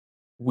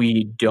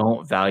we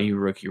don't value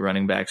rookie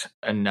running backs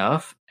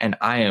enough, and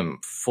I am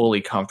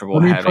fully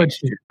comfortable having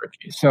 2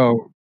 rookies.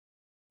 So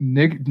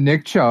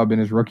Nick Chubb in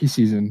his rookie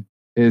season,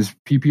 his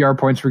PPR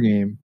points per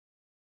game,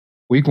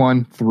 week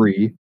 1,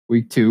 3,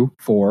 week 2,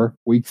 4,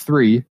 week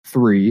 3,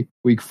 3,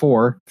 week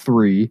 4,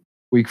 3,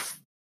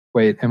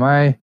 wait, am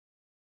I?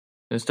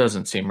 This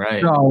doesn't seem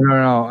right.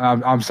 No.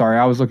 I'm sorry.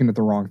 I was looking at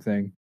the wrong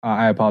thing.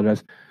 I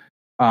apologize.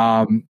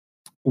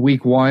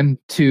 Week 1,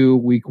 2,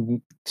 week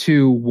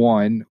 2,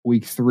 1,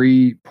 week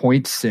 3,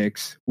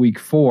 0.6, week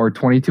 4,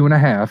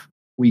 22.5,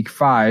 week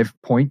 5,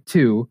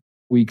 0.2,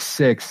 week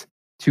 6,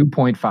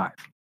 2.5.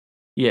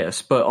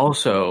 Yes, but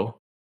also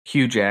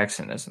Hugh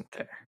Jackson isn't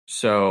there.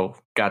 So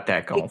got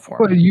that going for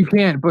me. But you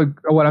can't. But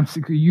what I'm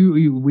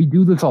we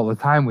do this all the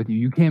time with you.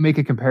 You can't make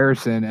a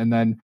comparison and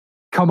then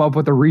come up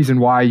with a reason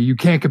why you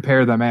can't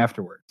compare them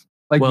afterwards.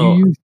 Like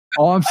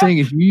all I'm saying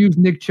is you use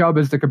Nick Chubb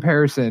as the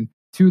comparison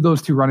to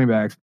those 2 running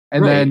backs,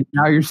 and then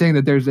now you're saying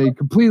that there's a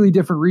completely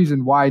different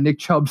reason why Nick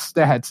Chubb's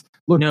stats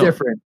look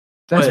different.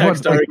 That's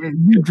what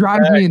you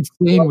drive me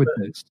insane with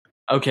this.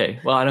 Okay,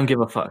 well, I don't give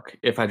a fuck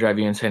if I drive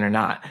you insane or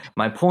not.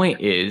 My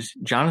point is,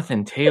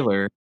 Jonathan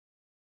Taylor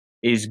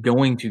is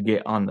going to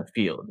get on the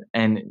field,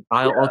 and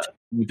I'll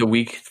take the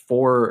week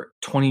 4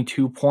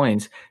 22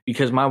 points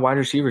because my wide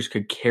receivers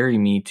could carry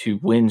me to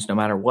wins no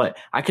matter what.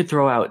 I could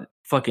throw out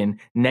fucking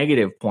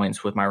negative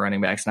points with my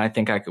running backs, and I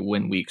think I could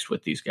win weeks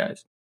with these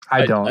guys.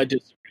 I don't. I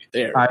disagree.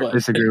 there. I but,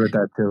 disagree with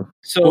that too.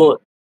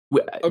 So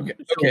well,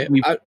 okay.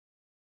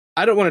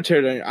 I don't want to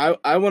tear it down.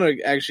 I want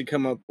to actually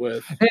come up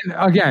with. And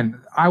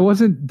again, that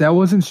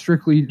wasn't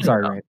strictly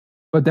sorry, Ryan,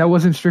 but that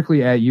wasn't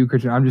strictly at you,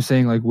 Christian. I'm just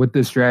saying, like, with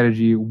this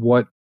strategy,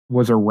 what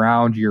was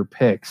around your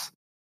picks?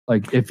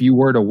 Like, if you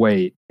were to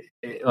wait,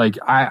 like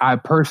I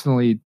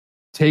personally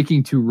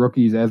taking 2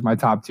 rookies as my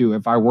top 2.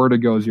 If I were to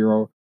go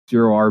 0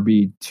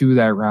 RB to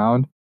that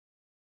round,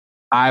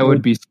 I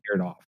would be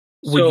scared off.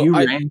 Would you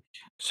rank?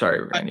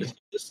 Sorry, Randy.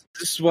 This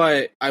is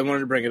why I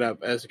wanted to bring it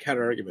up as a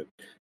counter argument.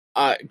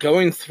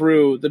 Going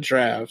through the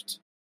draft,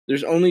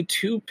 there's only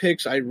 2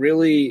 picks I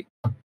really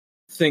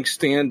think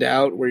stand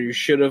out where you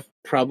should have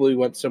probably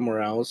went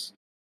somewhere else.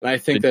 And I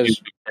think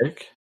that's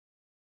pick.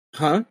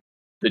 Huh?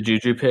 The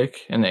Juju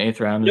pick in the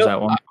 8th round is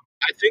that one?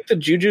 I think the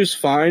Juju's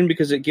fine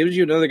because it gives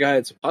you another guy.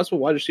 It's a possible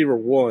wide receiver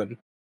 1,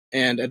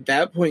 and at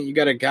that point you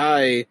got a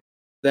guy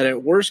that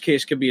at worst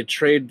case could be a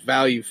trade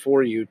value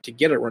for you to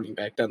get a running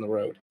back down the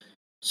road.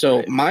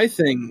 So my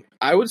thing,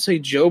 I would say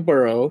Joe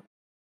Burrow.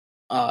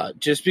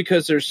 Just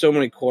because there's so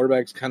many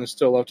quarterbacks kind of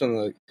still left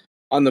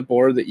on the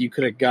board that you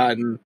could have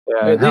gotten.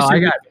 Yeah,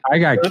 I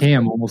got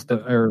Cam almost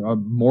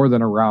more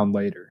than a round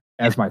later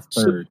as my 3rd.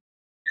 So,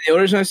 the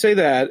only reason I say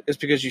that is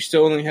because you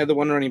still only had the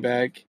 1 running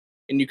back,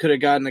 and you could have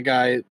gotten a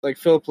guy like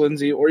Philip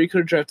Lindsay, or you could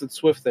have drafted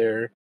Swift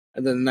there,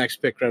 and then the next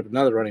pick grabbed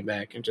another running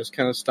back and just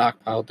kind of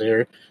stockpiled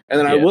there. And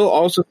then I will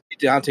also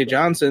say Deontay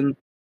Johnson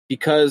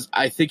because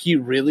I think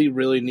you really,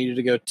 really needed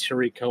to go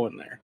Tariq Cohen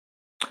there.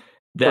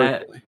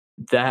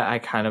 That I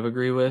kind of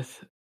agree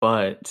with,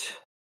 but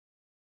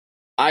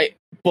the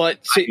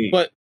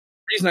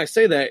reason I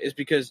say that is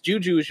because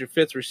Juju is your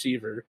 5th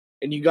receiver,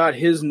 and you got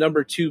his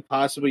number 2,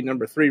 possibly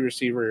number 3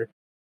 receiver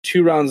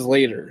 2 rounds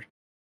later,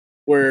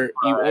 where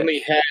you only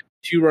had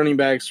 2 running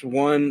backs,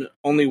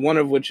 only one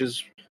of which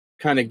is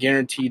kind of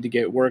guaranteed to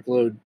get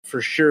workload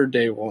for sure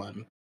day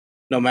 1,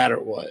 no matter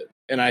what.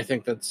 And I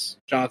think that's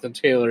Jonathan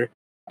Taylor.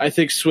 I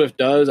think Swift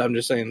does. I'm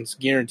just saying it's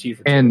guaranteed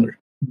for Taylor.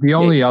 The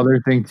only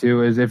other thing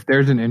too is if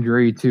there's an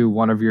injury to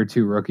one of your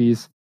 2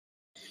 rookies,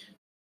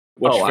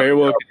 which very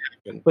well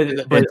can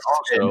happen. But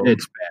also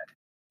it's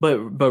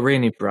bad. But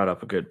Randy brought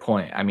up a good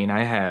point. I mean,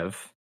 I have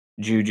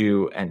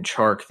Juju and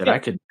Chark that I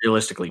could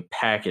realistically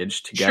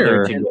package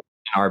together to get an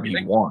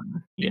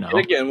RB1. You know, and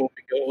again, when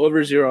we go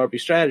over 0 RB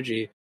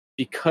strategy,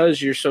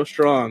 because you're so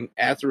strong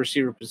at the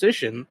receiver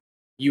position,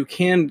 you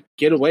can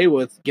get away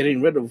with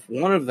getting rid of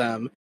one of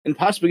them and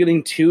possibly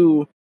getting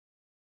 2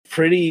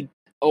 pretty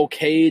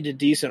okay to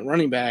decent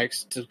running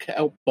backs to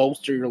help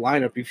bolster your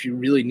lineup if you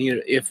really need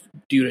it, if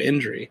due to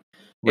injury.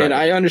 Right. And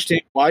I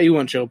understand why you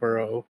want Joe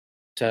Burrow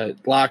to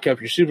lock up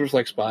your super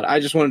flex spot.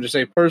 I just wanted to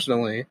say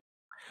personally,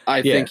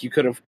 I think you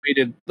could have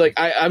waited. Like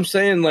I'm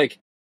saying, like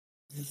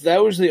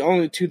that was the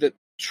only 2 that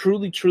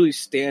truly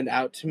stand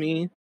out to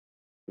me,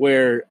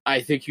 where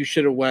I think you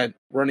should have went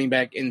running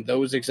back in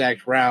those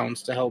exact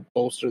rounds to help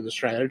bolster the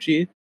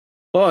strategy.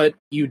 But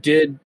you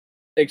did.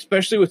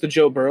 Especially with the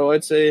Joe Burrow,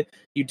 I'd say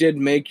you did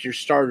make your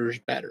starters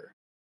better.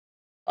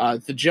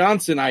 The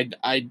Johnson, I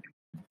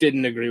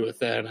didn't agree with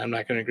that. I'm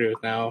not going to agree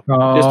with now,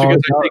 just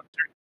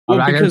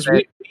because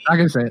I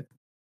think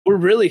we're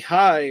really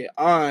high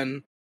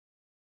on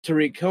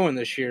Tariq Cohen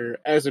this year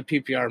as a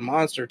PPR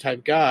monster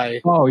type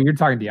guy. Oh, you're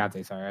talking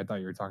Deontay. Sorry, I thought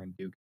you were talking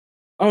Duke.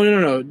 Oh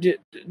no.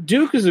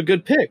 Duke is a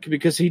good pick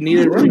because he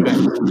needed running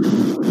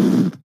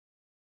back.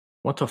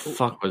 What the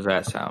fuck was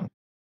that sound?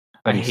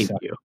 I hate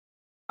you.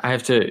 I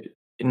have to.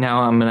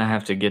 Now I'm gonna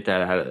have to get that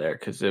out of there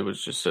because it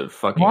was just a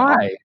fucking.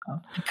 Why?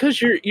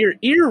 Because you're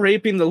ear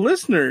raping the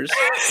listeners,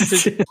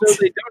 so they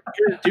don't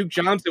hear Duke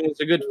Johnson was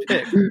a good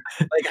pick.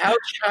 Like how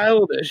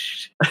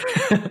childish.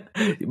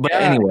 But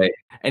anyway.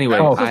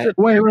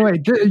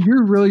 Wait.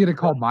 You're really gonna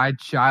call my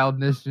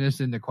childishness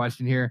into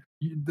question here?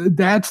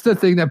 That's the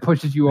thing that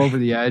pushes you over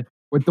the edge.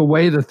 With the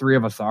way the 3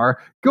 of us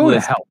are, to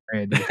hell,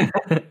 Randy.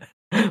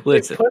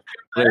 Listen.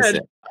 I want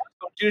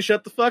you to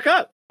shut the fuck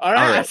up. All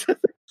right.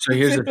 So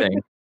here's the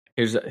thing.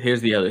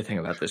 Here's the other thing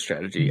about this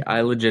strategy.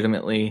 I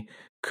legitimately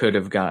could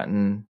have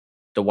gotten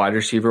the wide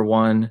receiver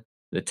 1,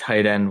 the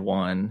tight end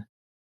 1,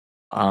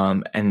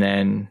 and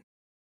then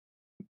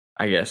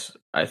I guess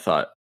I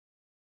thought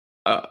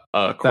a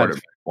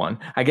quarterback 1.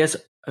 I guess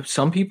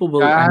some people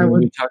believe.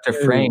 We talked to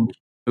Frank,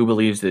 who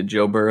believes that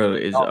Joe Burrow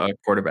is a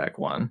quarterback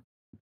 1.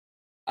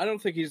 I don't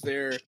think he's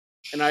there,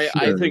 and I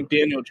think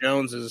Daniel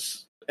Jones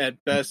is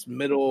at best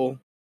middle.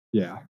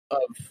 Yeah,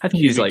 I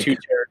think he's like QB2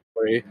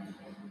 territory.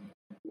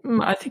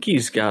 I think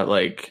he's got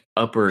like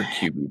upper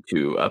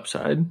QB2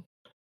 upside.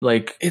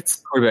 Like it's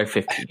quarterback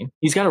 15.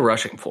 He's got a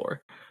rushing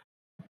floor.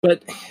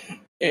 But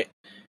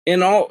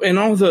in all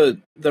the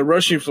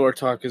rushing floor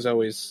talk is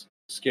always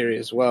scary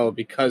as well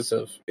because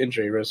of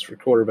injury risk for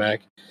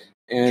quarterback.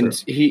 And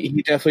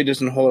he definitely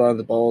doesn't hold on to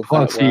the ball that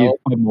well.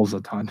 He fumbles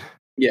a ton.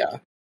 Yeah.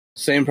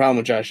 Same problem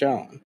with Josh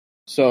Allen.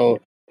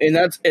 So and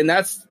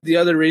that's the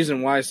other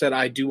reason why I said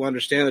I do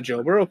understand the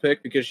Joe Burrow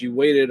pick, because you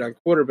waited on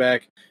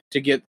quarterback to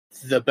get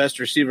the best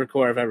receiver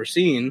core I've ever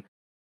seen,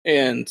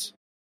 and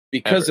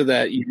because of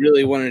that, you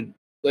really wanted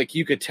like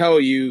you could tell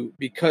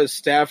because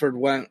Stafford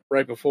went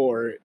right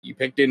before you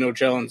picked Daniel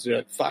Jones. You're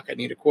like, fuck, I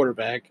need a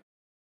quarterback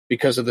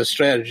because of the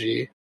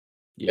strategy.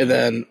 Yeah. And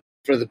then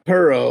for the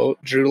Burrow,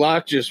 Drew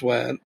Lock just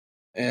went,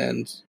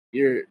 and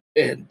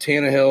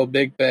Tannehill,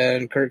 Big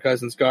Ben, Kirk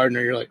Cousins,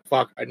 Gardner. You're like,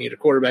 fuck, I need a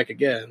quarterback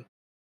again.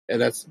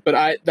 And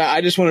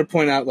I just want to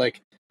point out,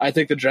 like, I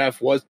think the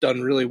draft was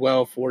done really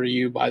well for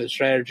you by the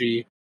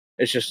strategy.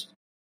 It's just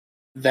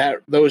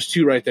that those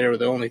two right there were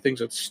the only things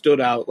that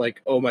stood out.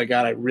 Like, oh my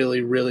God, I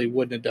really, really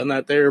wouldn't have done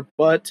that there.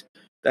 But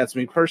that's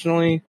me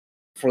personally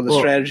for the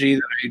strategy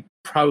that I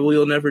probably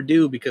will never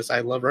do because I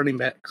love running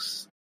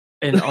backs.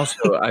 And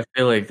also, I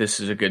feel like this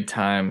is a good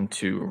time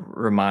to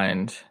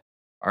remind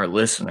our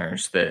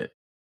listeners that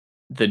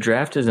the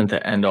draft isn't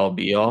the end all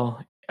be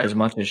all. As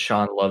much as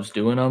Sean loves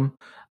doing them,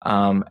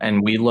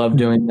 and we love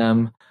doing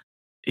them,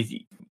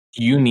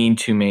 you need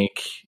to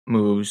make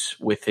moves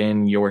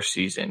within your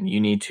season. You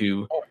need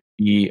to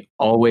be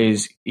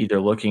always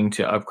either looking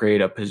to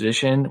upgrade a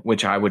position,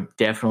 which I would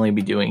definitely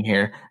be doing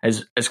here,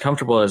 as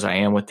comfortable as I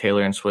am with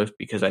Taylor and Swift,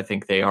 because I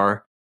think they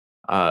are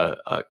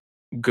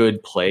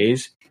good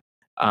plays.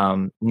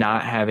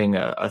 Not having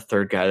a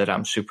third guy that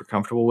I'm super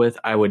comfortable with,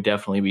 I would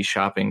definitely be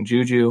shopping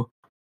Juju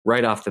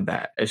right off the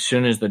bat. As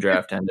soon as the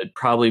draft ended,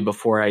 probably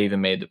before I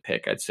even made the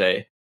pick, I'd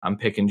say I'm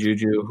picking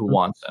Juju. Who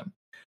wants him?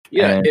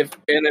 Yeah,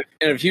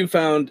 if you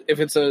found, if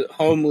it's a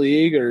home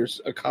league or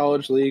a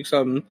college league,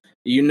 something,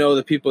 you know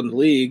the people in the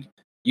league,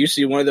 you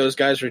see one of those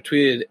guys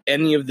retweeted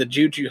any of the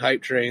Juju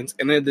hype trains,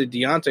 any of the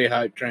Deontay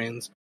hype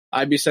trains,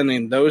 I'd be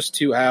sending those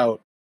two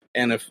out.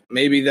 And if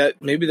maybe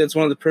that's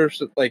one of the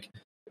person, like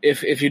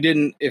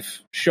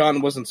if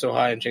Sean wasn't so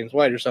high on James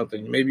White or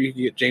something, maybe you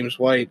could get James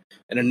White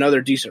and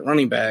another decent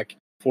running back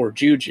for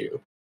Juju.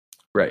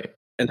 Right.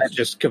 And that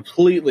just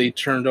completely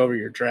turned over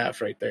your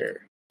draft right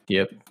there.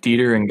 Yep.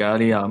 Dieter and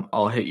Gotti,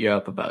 I'll hit you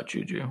up about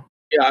Juju.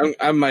 Yeah,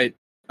 I might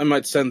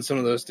send some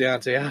of those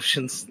Deontay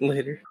options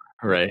later.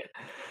 Right.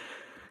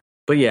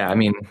 But yeah, I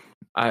mean,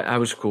 I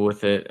was cool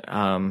with it.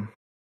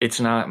 It's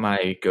not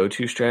my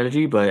go-to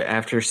strategy, but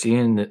after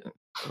seeing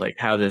like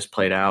how this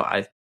played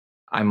out,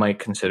 I might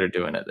consider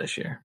doing it this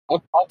year.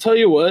 I'll tell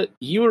you what,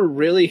 you were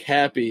really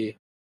happy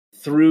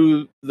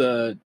through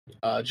the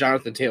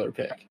Jonathan Taylor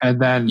pick,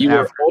 and then you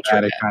after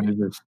that, it kind of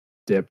just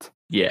dipped.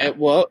 Yeah.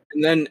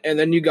 And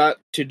then you got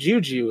to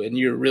Juju, and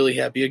you're really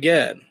happy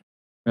again.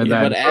 And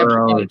then but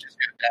after that, it just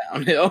got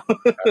downhill.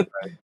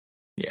 Right.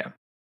 Yeah,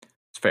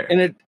 it's fair.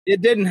 And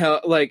it didn't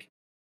help. Like,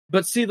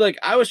 but see, like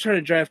I was trying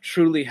to draft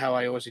truly how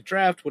I always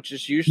draft, which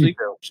is usually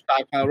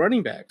stockpile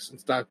running backs and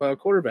stockpile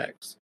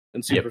quarterbacks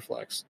and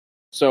superflex.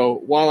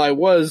 So while I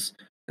was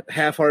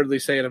half-heartedly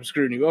saying I'm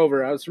screwing you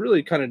over, I was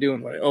really kind of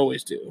doing what I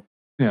always do.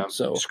 Yeah.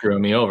 So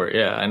screwing me over.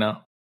 Yeah, I know.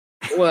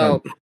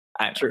 Well,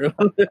 I know. True.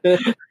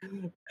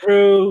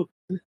 True.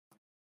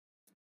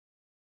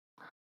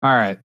 All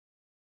right.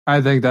 I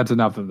think that's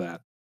enough of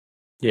that.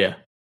 Yeah.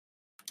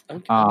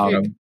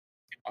 Okay.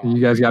 You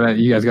guys got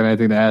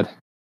anything to add?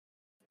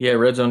 Yeah,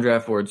 Red Zone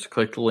Draft Boards.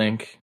 Click the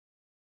link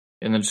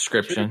in the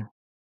description.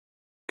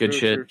 Good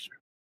shit. True.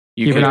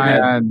 Keep an eye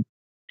on.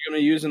 You're gonna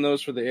be using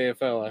those for the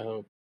AFL, I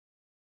hope.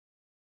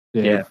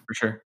 Yeah, for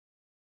sure.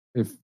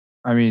 Adam's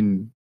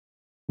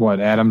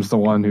the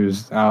one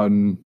who's out,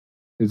 and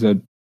he's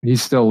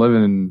still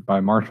living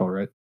by Marshall,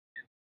 right?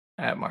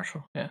 At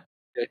Marshall, yeah.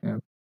 Yeah.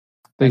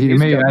 I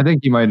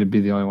think he might be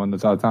the only one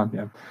that's out of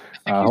town.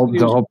 Yeah.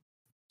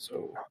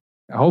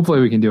 Hopefully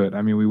we can do it.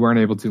 I mean, we weren't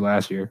able to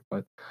last year,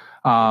 but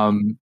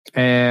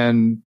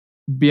and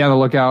be on the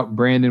lookout.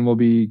 Brandon will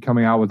be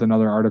coming out with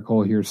another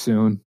article here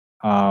soon.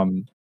 I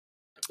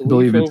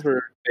believe it's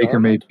Baker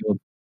Mayfield.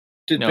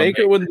 Did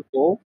Baker win the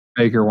poll?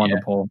 Baker won the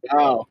poll.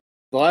 Wow.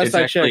 The last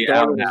I checked,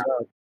 out now.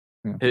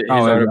 His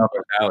article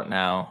is out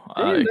now.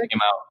 It came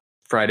out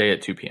Friday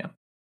at 2 p.m.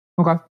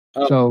 Okay.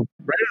 So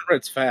Brandon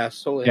writes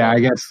fast. Holy yeah, hell. I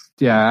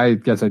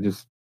guess I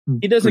just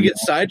he doesn't get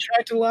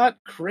sidetracked a lot.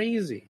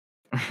 Crazy.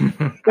 I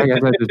guess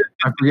I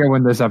forget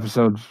when this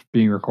episode's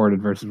being recorded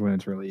versus when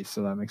it's released,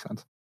 so that makes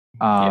sense.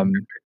 All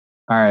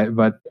right,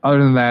 but other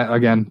than that,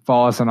 again,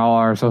 follow us on all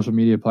our social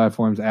media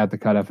platforms at The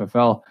Cut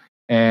FFL,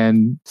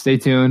 and stay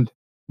tuned.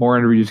 More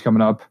interviews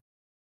coming up.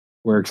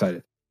 We're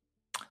excited.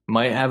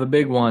 Might have a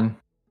big one.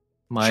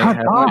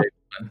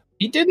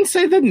 He didn't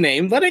say the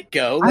name. Let it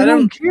go. I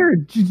don't care.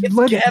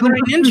 It's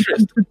gathering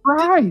interest.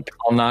 Right.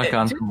 I'll knock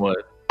on some wood.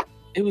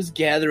 It was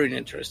gathering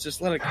interest.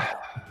 Just let it go.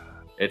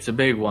 It's a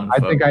big one. I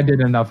think I did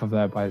enough of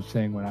that by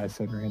saying what I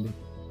said, Randy.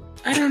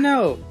 I don't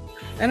know.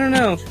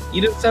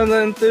 You didn't sound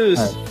that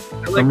enthused.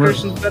 Right. I like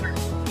Christian's better.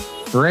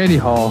 For Randy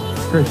Hall,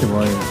 Christian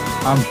Williams,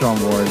 I'm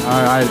Sean Ward.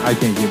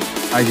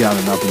 I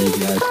got enough of these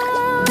guys.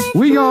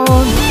 We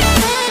gone.